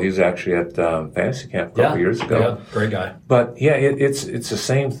Riggle, he's actually at Fantasy Camp a couple years ago. Yeah, great guy. But it's the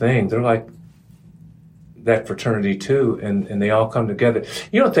same thing. They're like that fraternity too, and they all come together.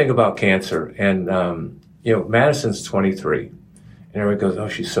 You don't think about cancer, and Madison's 23, and everybody goes, "Oh,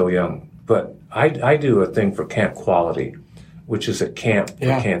 she's so young." But I do a thing for Camp Quality, which is a camp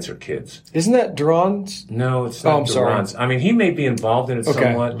for cancer kids. Isn't that Duran's? No, it's not Duran's. I mean, he may be involved in it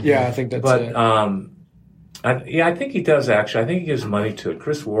somewhat. Yeah, I think that's it. I think he does, actually. I think he gives money to it.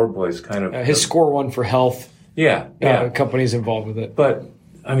 Chris Warboy's kind of... his Score One for Health. Yeah. Company's involved with it. But,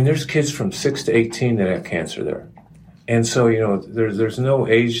 I mean, there's kids from 6 to 18 that have cancer there. And so, there's no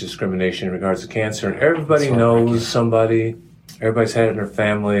age discrimination in regards to cancer. And everybody knows somebody... Everybody's had it in their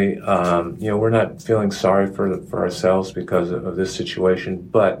family. We're not feeling sorry for ourselves because of this situation,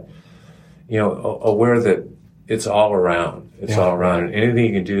 but aware that it's all around. It's all around, and anything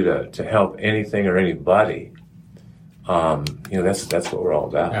you can do to help anything or anybody, that's what we're all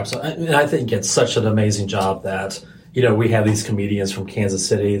about. Absolutely, and I think it's such an amazing job that we have these comedians from Kansas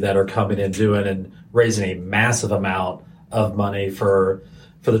City that are coming and doing and raising a massive amount of money for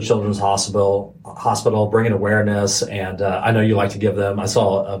the Children's Hospital, bringing awareness. And I know you like to give them. I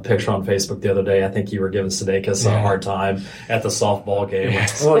saw a picture on Facebook the other day. I think you were giving Sudeikis a hard time at the softball game.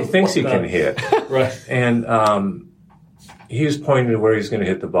 Well, he thinks he can hit. Right. And he was pointing to where he's going to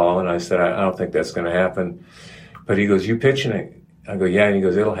hit the ball. And I said, I don't think that's going to happen. But he goes, you pitching it? I go, yeah. And he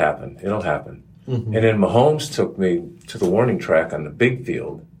goes, it'll happen. It'll happen. Mm-hmm. And then Mahomes took me to the warning track on the big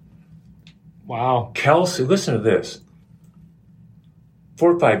field. Wow. Kelsey, listen to this.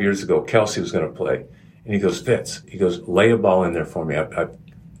 4 or 5 years ago, Kelsey was going to play, and he goes, Fitz, he goes, lay a ball in there for me.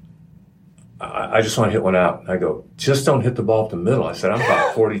 I just want to hit one out. I go, just don't hit the ball up the middle. I said, I'm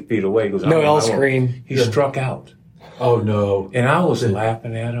about 40 feet away. He goes, no L screen. He struck out. Oh, no. And I was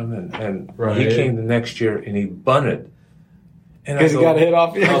laughing at him, and he came the next year, and he bunted. Because he got hit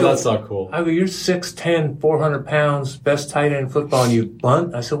off you. Oh, that's not cool. I go, you're 6'10", 400 pounds, best tight end in football, and you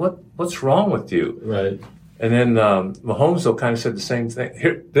bunt? I said, what's wrong with you? Right. And then Mahomes kind of said the same thing.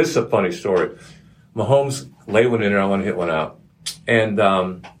 Here, this is a funny story. Mahomes laid one in there. I want to hit one out. And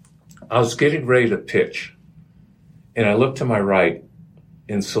I was getting ready to pitch. And I looked to my right,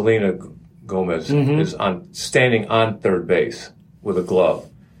 and Selena Gomez is standing on third base with a glove.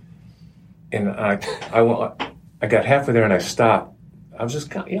 And I got halfway there, and I stopped. I was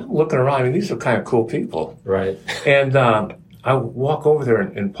just I'm looking around. I mean, these are kind of cool people. Right. And I walk over there,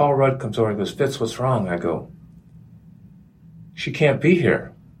 and Paul Rudd comes over and goes, Fitz, what's wrong? I go, she can't be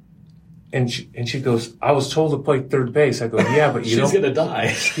here. And she goes, I was told to play third base. I go, yeah, but she's going to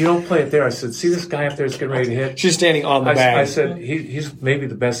die. You don't play it there. I said, see this guy up there that's getting ready to hit? She's standing on the bag. I said, he's maybe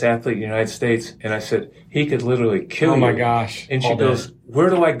the best athlete in the United States. And I said, he could literally kill you. Oh, my gosh. And she goes, where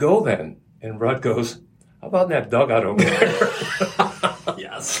do I go then? And Rudd goes, how about in that dugout over there?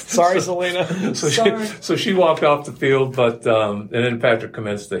 Yes. Sorry, Selena. So she walked off the field, but and then Patrick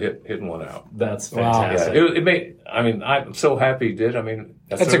commenced to hitting one out. That's fantastic. Yeah, I'm so happy he did. I mean,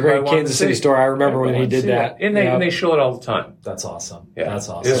 that's a great Kansas City story. I remember when he did that. And they show it all the time. That's awesome. Yeah. That's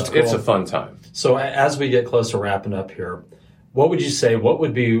awesome. It's a fun time. So as we get close to wrapping up here, what would you say, what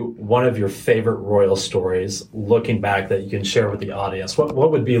would be one of your favorite Royal stories looking back that you can share with the audience?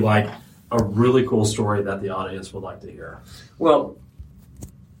 What would be like a really cool story that the audience would like to hear? Well,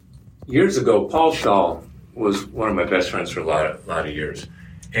 years ago, Paul Shaw was one of my best friends for a lot of years.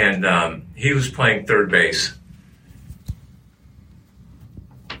 And he was playing third base.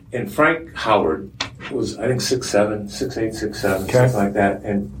 And Frank Howard was, I think, 6'7", 6'8", 6'7", something like that,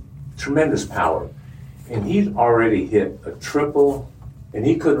 and tremendous power. And he'd already hit a triple and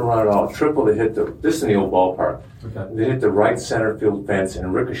he couldn't run at all. Triple to hit this is in the old ballpark. Okay. They hit the right center field fence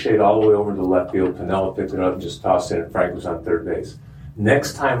and ricocheted all the way over to the left field. Pinella picked it up and just tossed it in, and Frank was on third base.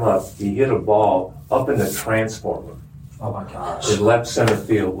 Next time up, he hit a ball up in the transformer. Oh my gosh! In left center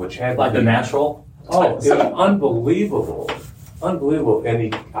field, which had like the natural. Oh, it was unbelievable, unbelievable.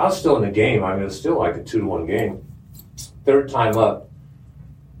 And I was still in the game. I mean, it was still like a 2-1 game. Third time up,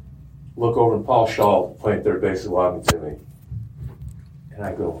 look over and Paul Shaw playing third base is walking to me, and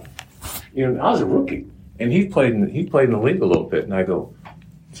I go, I was a rookie, and he played in the league a little bit, and I go,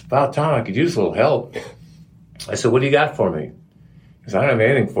 it's about time I could use a little help. I said, what do you got for me? He said, I don't have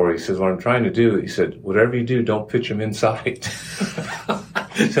anything for you. He says, what I'm trying to do, he said, whatever you do, don't pitch him inside.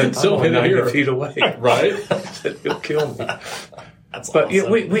 He said, I'm only 90 feet away. Right? I said, he'll kill me. That's but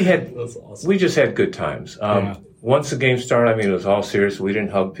awesome. That's awesome. We just had good times. Once the game started, I mean, it was all serious. We didn't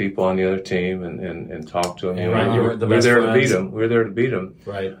hug people on the other team and talk to them. Right. You were the we were best there friends. to beat them. We were there to beat them.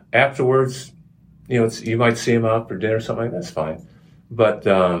 Right. Afterwards, you might see them out for dinner or something like that. That's fine. But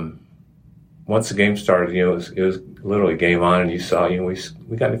once the game started, it was literally game on, and you saw,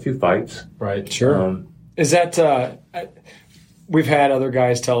 we got in a few fights. Right. Sure. Is that we've had other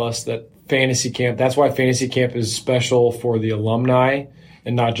guys tell us that fantasy camp, that's why fantasy camp is special for the alumni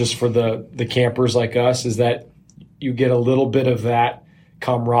and not just for the campers like us, is that you get a little bit of that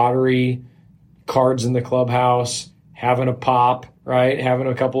camaraderie, cards in the clubhouse, having a pop, right? Having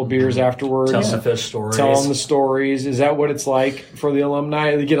a couple of beers afterwards. Tell some fish stories. Tell them the stories. Is that what it's like for the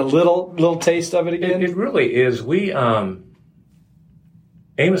alumni? You get a little taste of it again? It really is. We, Amos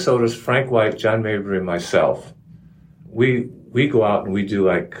Otis, Frank White, John Mabry, and myself, we go out and we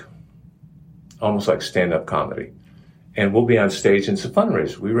do almost like stand-up comedy. And we'll be on stage, and it's a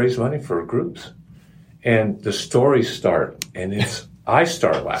fundraiser. We raise money for groups. And the stories start, and I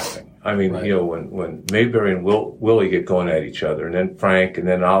start laughing. I mean, right. When Mayberry and Willie get going at each other, and then Frank, and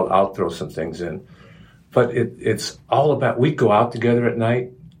then I'll throw some things in. But it's all about, we'd go out together at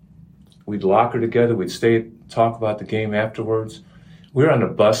night, we'd locker together, we'd stay, talk about the game afterwards. We were on a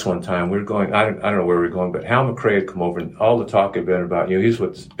bus one time. We were going, I don't know where we were going, but Hal McRae had come over, and all the talk had been about, he's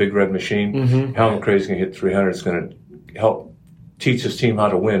with Big Red Machine. Mm-hmm. Hal McRae's going to hit 300. It's going to help teach his team how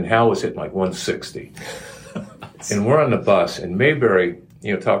to win. Hal was hitting like 160. And we're on the bus, and Mayberry,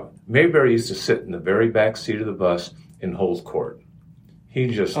 Mayberry used to sit in the very back seat of the bus and hold court. He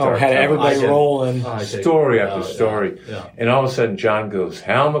just started had everybody rolling. Story after story. Yeah. And all of a sudden, John goes,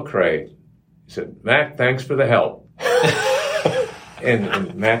 Hal McRae. He said, Mac, thanks for the help.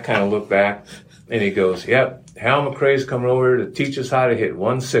 And Mac kind of looked back, and he goes, yep, Hal McRae's coming over to teach us how to hit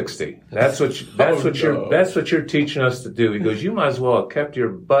 160. That's what you're teaching us to do. He goes, you might as well have kept your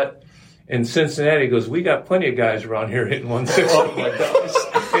butt in Cincinnati. He goes, we got plenty of guys around here hitting 160. Oh my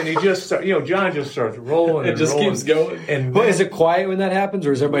gosh. And he just John just starts rolling. It just keeps going. And is it quiet when that happens,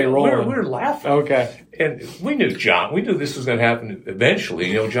 or is everybody rolling? We're laughing. Okay. And we knew John. We knew this was going to happen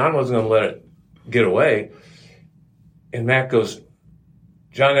eventually. John wasn't going to let it get away. And Mac goes,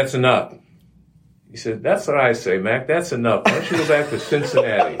 John, that's enough. He said, that's what I say, Mac. That's enough. Why don't you go back to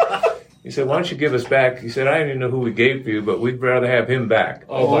Cincinnati? He said, why don't you give us back? He said, I didn't even know who we gave to you, but we'd rather have him back.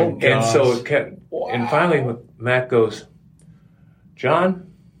 Oh, my gosh. And so it kept. Wow. And finally, Mac goes,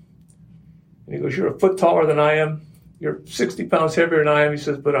 John? And he goes, you're a foot taller than I am. You're 60 pounds heavier than I am. He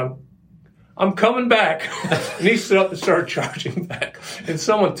says, but I'm coming back. And he stood up and started charging back. And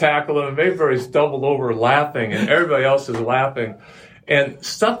someone tackled him, and Mayberry's doubled over laughing, and everybody else is laughing. And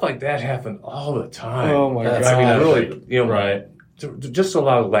stuff like that happened all the time. Oh, my God. I mean, really, right. Just a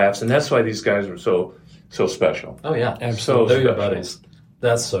lot of laughs. And that's why these guys are so special. Oh, yeah. Absolutely. They're your buddies.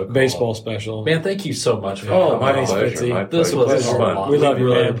 That's so cool. Baseball special. Man, thank you so much for coming. My pleasure. This was fun. We love you,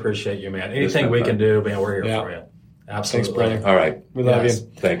 really man. appreciate you, man. Anything we can do, man, we're here for you. Absolutely. Thanks, brother. All right. We love you.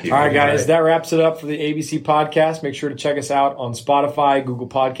 Thank you. All right, guys. That wraps it up for the ABC podcast. Make sure to check us out on Spotify, Google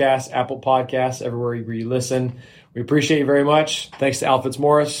Podcasts, Apple Podcasts, everywhere you listen. We appreciate you very much. Thanks to Al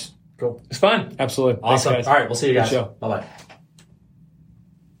Fitzmorris. Cool. It's fun. Absolutely. Awesome. Thanks, guys. All right. We'll see you guys. Bye-bye.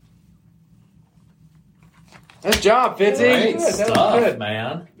 Nice job, Fitzy. Great stuff, good,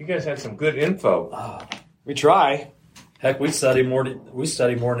 man. You guys had some good info. We try. Heck, we study more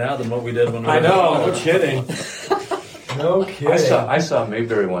now than what we did when we were I know. No kidding. No kidding. I saw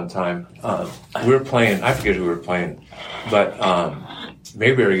Mayberry one time. We were playing. I forget who we were playing, but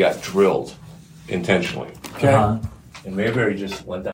Mayberry got drilled intentionally. Okay. And Mayberry just went down.